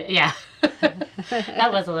 Sorry, yeah.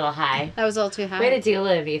 That was a little high. That was a little too high. Way to deal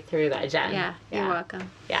with me through that, Jen. Yeah, you're welcome.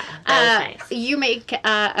 Yeah, that was nice. You make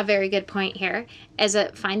a very good point here, is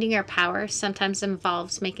that finding your power sometimes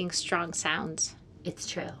involves making strong sounds. It's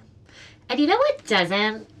true. And you know what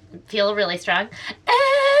doesn't feel really strong?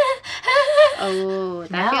 Oh,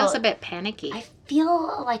 that feels a bit panicky. I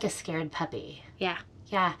feel like a scared puppy. Yeah.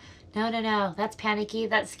 Yeah. No. That's panicky.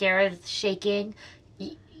 That's scared, shaking.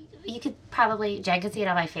 You could probably, Jen could see it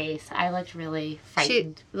on my face. I looked really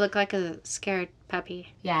frightened. She looked like a scared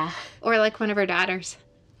puppy. Yeah. Or like one of her daughters.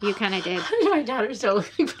 You kind of did. My daughters don't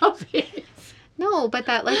look like puppies. No, but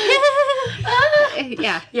that like,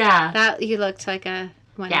 yeah. Yeah. That, you looked like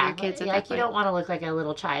one of your kids at that point. You don't want to look like a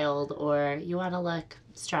little child, or you want to look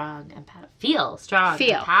strong and feel strong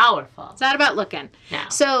and powerful. It's not about looking. No.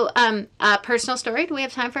 So, personal story. Do we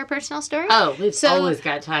have time for a personal story? Oh, we've always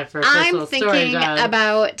got time for a personal story. I'm thinking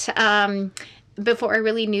about before I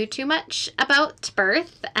really knew too much about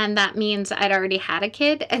birth, and that means I'd already had a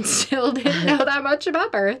kid and still didn't know that much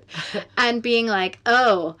about birth, and being like,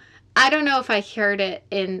 oh, I don't know if I heard it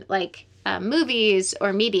in like movies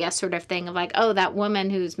or media sort of thing of like, oh, that woman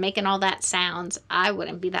who's making all that sounds, I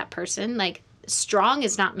wouldn't be that person. Like, strong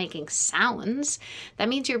is not making sounds. That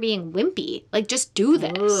means you're being wimpy. Like, just do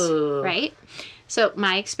this. Ooh. Right? So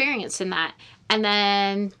my experience in that. And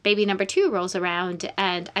then baby number 2 rolls around,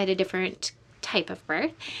 and I had a different type of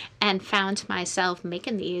birth and found myself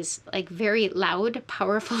making these like very loud,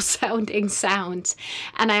 powerful sounding sounds.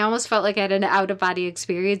 And I almost felt like I had an out of body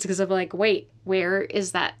experience because I'm like, wait, where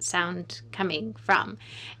is that sound coming from?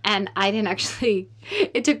 And I didn't actually,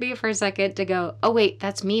 it took me for a second to go, oh wait,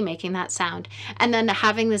 that's me making that sound. And then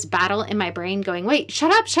having this battle in my brain going, wait,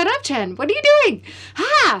 shut up, Jen. What are you doing?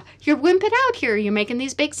 You're wimping out here. You're making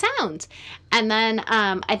these big sounds. And then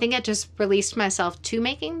I think I just released myself to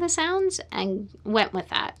making the sounds and went with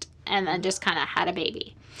that. And then just kind of had a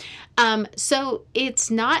baby. So it's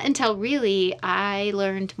not until really I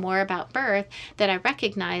learned more about birth that I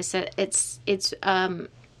recognized that it's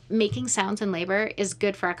making sounds in labor is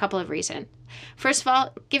good for a couple of reasons. First of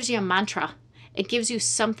all, it gives you a mantra. It gives you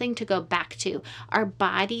something to go back to. Our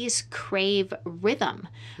bodies crave rhythm.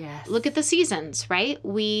 Yes. Look at the seasons, right?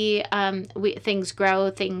 We things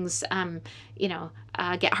grow, things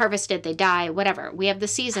get harvested, they die, whatever. We have the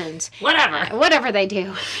seasons. Whatever they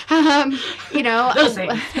do. Those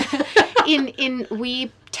things.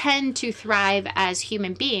 we tend to thrive as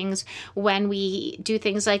human beings when we do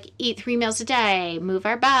things like eat 3 meals a day, move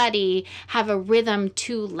our body, have a rhythm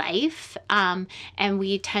to life, and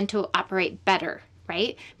we tend to operate better,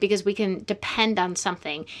 right? Because we can depend on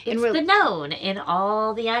something. It's the known in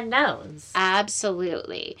all the unknowns.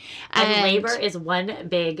 Absolutely. And labor is one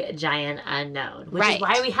big, giant unknown, which is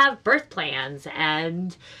why we have birth plans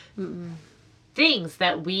and things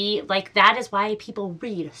that we, like, that is why people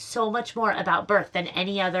read so much more about birth than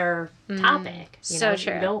any other topic. So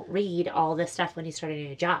true. You don't read all this stuff when you start a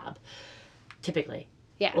new job, typically.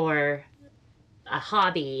 Yeah. Or a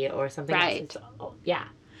hobby or something else. Yeah.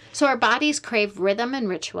 So our bodies crave rhythm and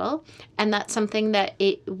ritual, and that's something that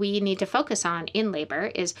we need to focus on in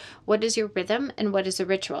labor is what is your rhythm and what is the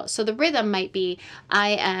ritual. So the rhythm might be,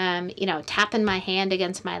 I am, tapping my hand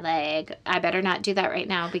against my leg. I better not do that right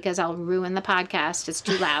now because I'll ruin the podcast. It's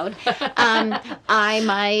too loud. I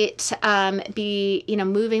might be,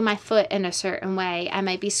 moving my foot in a certain way. I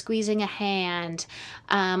might be squeezing a hand.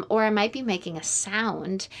 Or I might be making a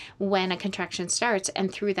sound when a contraction starts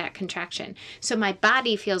and through that contraction. So my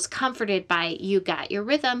body feels comforted by you got your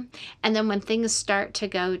rhythm. And then when things start to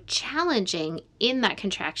go challenging in that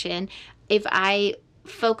contraction, if I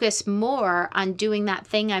focus more on doing that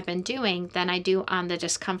thing I've been doing than I do on the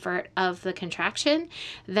discomfort of the contraction,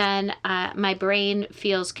 then my brain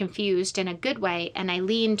feels confused in a good way, and I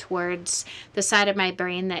lean towards the side of my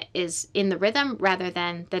brain that is in the rhythm rather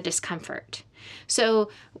than the discomfort. So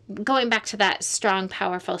going back to that strong,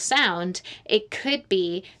 powerful sound, it could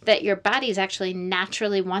be that your body is actually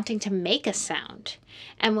naturally wanting to make a sound.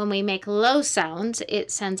 And when we make low sounds,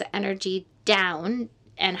 it sends energy down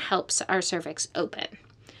and helps our cervix open.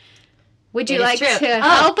 Would you like to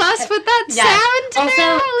help us with that sound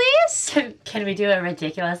today, Elise? Can we do a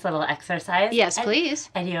ridiculous little exercise? Yes, please.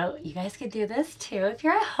 And you guys can do this too if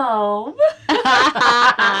you're at home.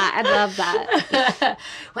 I love that.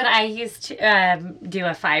 When I used to do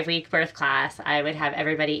a 5-week birth class, I would have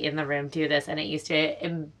everybody in the room do this, and it used to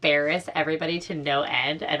embarrass everybody to no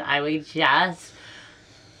end, and I would just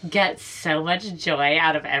get so much joy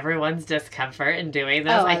out of everyone's discomfort in doing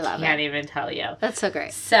this. I can't even tell you. That's so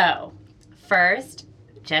great. So, first,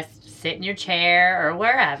 just sit in your chair or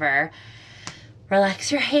wherever.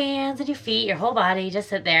 Relax your hands and your feet, your whole body. Just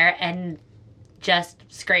sit there and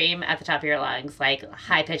just scream at the top of your lungs, like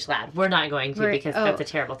high-pitched loud. We're not going to because that's a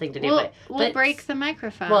terrible thing to do. We'll break the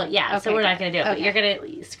microphone. Well, yeah, so we're not going to do it. Okay. But you're going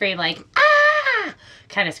to scream like, ah!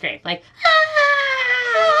 Kind of scream. Like,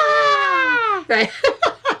 ah! Right?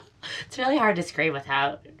 It's really hard to scream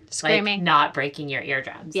without screaming, not breaking your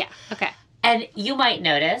eardrums. Yeah, okay. And you might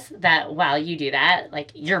notice that while you do that,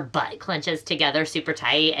 like your butt clenches together super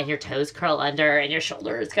tight and your toes curl under and your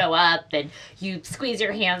shoulders go up and you squeeze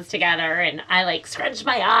your hands together and I like scrunch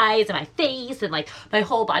my eyes and my face and like my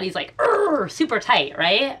whole body's like super tight,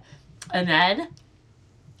 right? And then,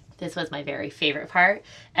 this was my very favorite part,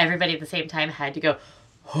 everybody at the same time had to go,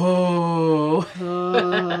 oh.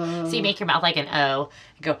 So you make your mouth like an O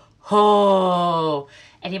and go, oh.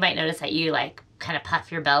 And you might notice that you like kind of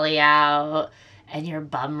puff your belly out and your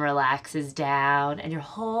bum relaxes down and your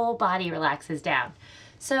whole body relaxes down.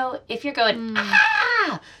 So if you're going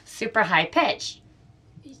super high pitch,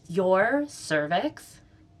 your cervix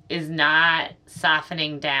is not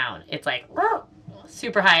softening down. It's like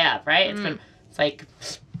super high up, right? It's like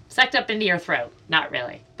sucked up into your throat. Not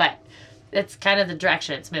really, but it's kind of the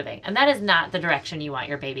direction it's moving. And that is not the direction you want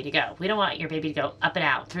your baby to go. We don't want your baby to go up and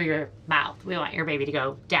out through your mouth. We want your baby to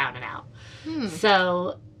go down and out.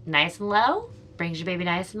 So nice and low brings your baby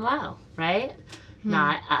nice and low, right?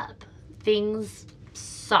 Not up. Things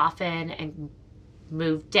soften and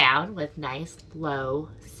move down with nice low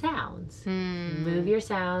sounds. Move your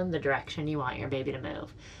sound the direction you want your baby to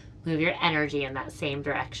move. Move your energy in that same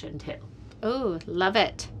direction too. Oh, love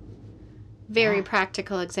it. Very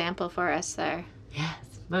practical example for us there. Yes.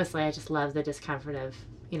 Mostly I just love the discomfort of,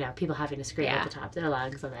 people having to scream at the top of their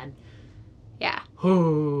lungs and then Yeah.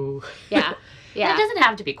 It doesn't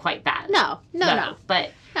have to be quite that. No.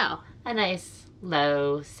 But no. A nice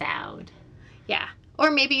low sound. Yeah.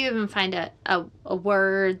 Or maybe you even find a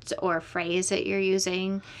word or a phrase that you're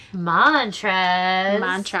using.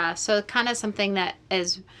 Mantra. So kind of something that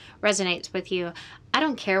resonates with you. I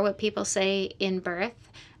don't care what people say in birth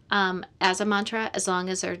as a mantra, as long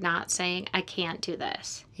as they're not saying, I can't do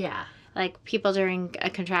this. Yeah. Like people during a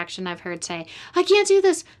contraction I've heard say, I can't do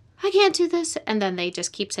this. I can't do this. And then they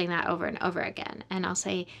just keep saying that over and over again. And I'll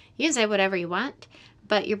say, you can say whatever you want,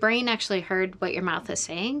 but your brain actually heard what your mouth is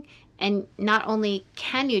saying. And not only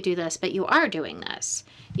can you do this, but you are doing this.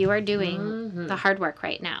 You are doing the hard work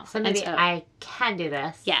right now. So maybe I can do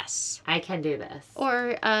this. Yes. I can do this.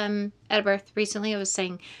 Or at a birth recently, I was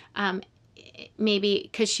saying maybe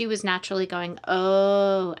because she was naturally going,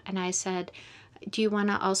 oh, and I said, do you want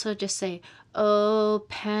to also just say,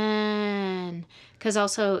 open? Because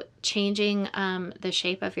also changing the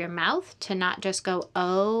shape of your mouth to not just go,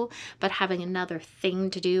 oh, but having another thing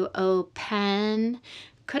to do, open,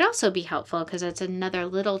 could also be helpful because it's another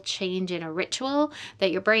little change in a ritual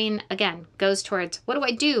that your brain, again, goes towards, what do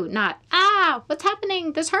I do? Not, what's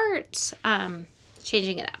happening? This hurts.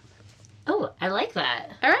 Changing it up. Oh, I like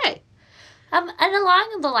that. All right. And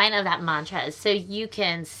along the line of that mantra, so you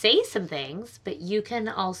can say some things, but you can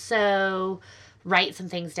also write some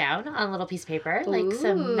things down on a little piece of paper, like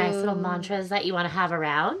some nice little mantras that you want to have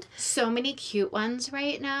around. So many cute ones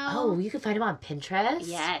right now. Oh, you can find them on Pinterest.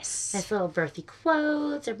 Yes. Nice little birthy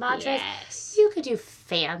quotes or mantras. Yes. You could do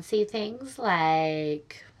fancy things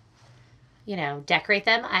like, decorate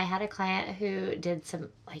them. I had a client who did some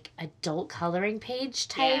like adult coloring page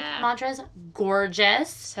type mantras. Gorgeous.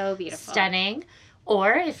 So beautiful. Stunning.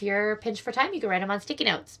 Or if you're pinched for time, you can write them on sticky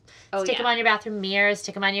notes. Stick them on your bathroom mirrors,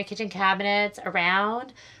 stick them on your kitchen cabinets,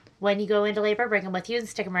 around. When you go into labor, bring them with you and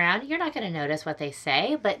stick them around. You're not going to notice what they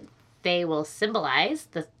say, but they will symbolize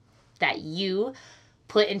that you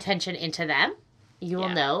put intention into them. You will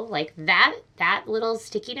know, like that little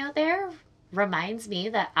sticky note there reminds me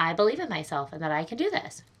that I believe in myself and that I can do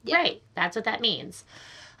this. Yeah. Right. That's what that means.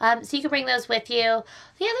 So you can bring those with you.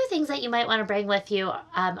 The other things that you might want to bring with you are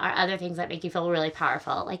other things that make you feel really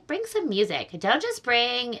powerful. Like bring some music. Don't just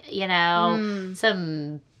bring,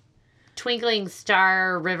 some twinkling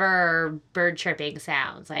star river bird chirping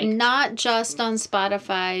sounds. Like not just on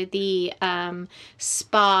Spotify, the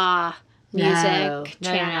spa music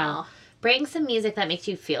channel. No. Bring some music that makes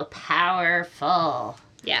you feel powerful.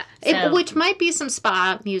 Yeah, which might be some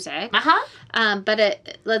spa music. But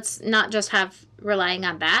let's not just have relying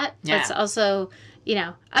on that. Yeah. Let's also,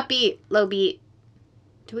 upbeat, low beat.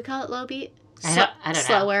 Do we call it low beat? I don't know.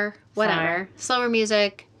 Slower, whatever. Slower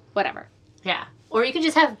music, whatever. Yeah. Or you can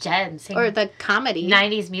just have Jen sing. Or the comedy.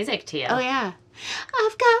 90s music to you. Oh, yeah.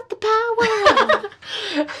 I've got the power.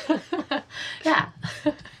 Yeah.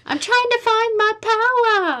 I'm trying to find my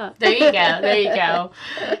power. There you go.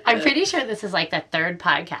 I'm pretty sure this is like the third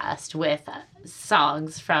podcast with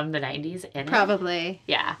songs from the 90s in it. Probably.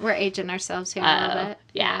 Yeah. We're aging ourselves here a little bit.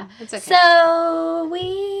 Yeah. It's okay. So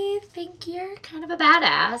we think you're kind of a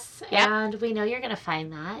badass. Yep. And we know you're going to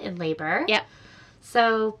find that in labor. Yep.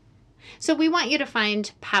 So we want you to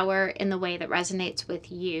find power in the way that resonates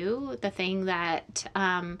with you, the thing that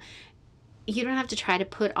you don't have to try to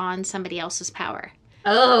put on somebody else's power.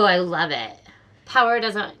 Oh, I love it. Power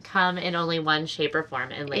doesn't come in only one shape or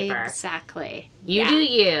form in labor. Exactly. You do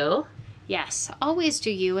you. Yes. Always do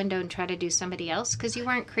you and don't try to do somebody else because you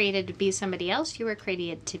weren't created to be somebody else. You were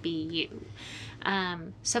created to be you.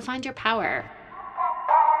 So find your power.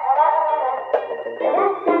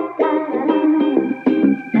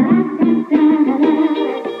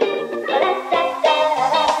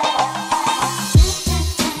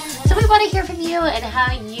 Want to hear from you and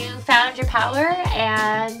how you found your power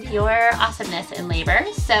and your awesomeness in labor.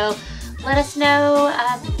 So let us know.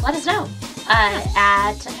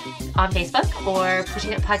 On Facebook or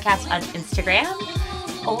Pushing It Podcast on Instagram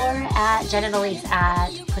or at Jen and Elise at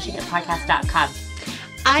pushingitpodcast.com.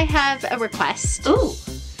 I have a request. Ooh,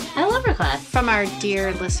 I love requests from our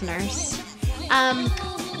dear listeners.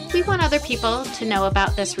 We want other people to know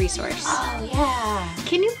about this resource. Oh, yeah.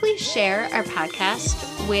 Can you please share our podcast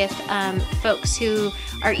with folks who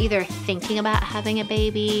are either thinking about having a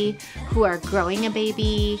baby, who are growing a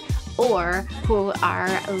baby, or who are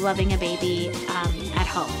loving a baby at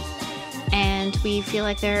home? And we feel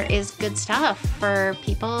like there is good stuff for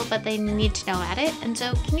people, but they need to know about it. And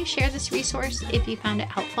so can you share this resource if you found it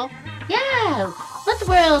helpful? Yeah. Let the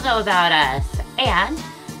world know about us. And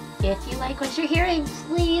if you like what you're hearing,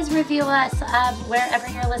 please review us wherever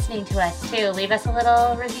you're listening to us, too. Leave us a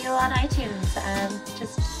little review on iTunes.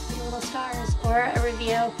 Just a few little stars or a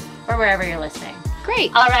review or wherever you're listening.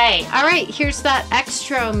 Great. All right. Here's that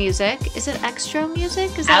extra music. Is it extra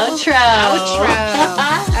music? Is that outro. All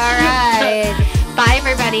right. Bye,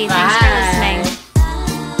 everybody. Bye. Thanks for listening.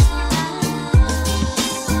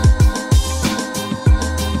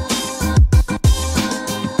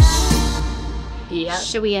 Yep.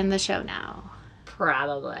 Should we end the show now?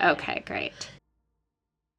 Probably. Okay, great.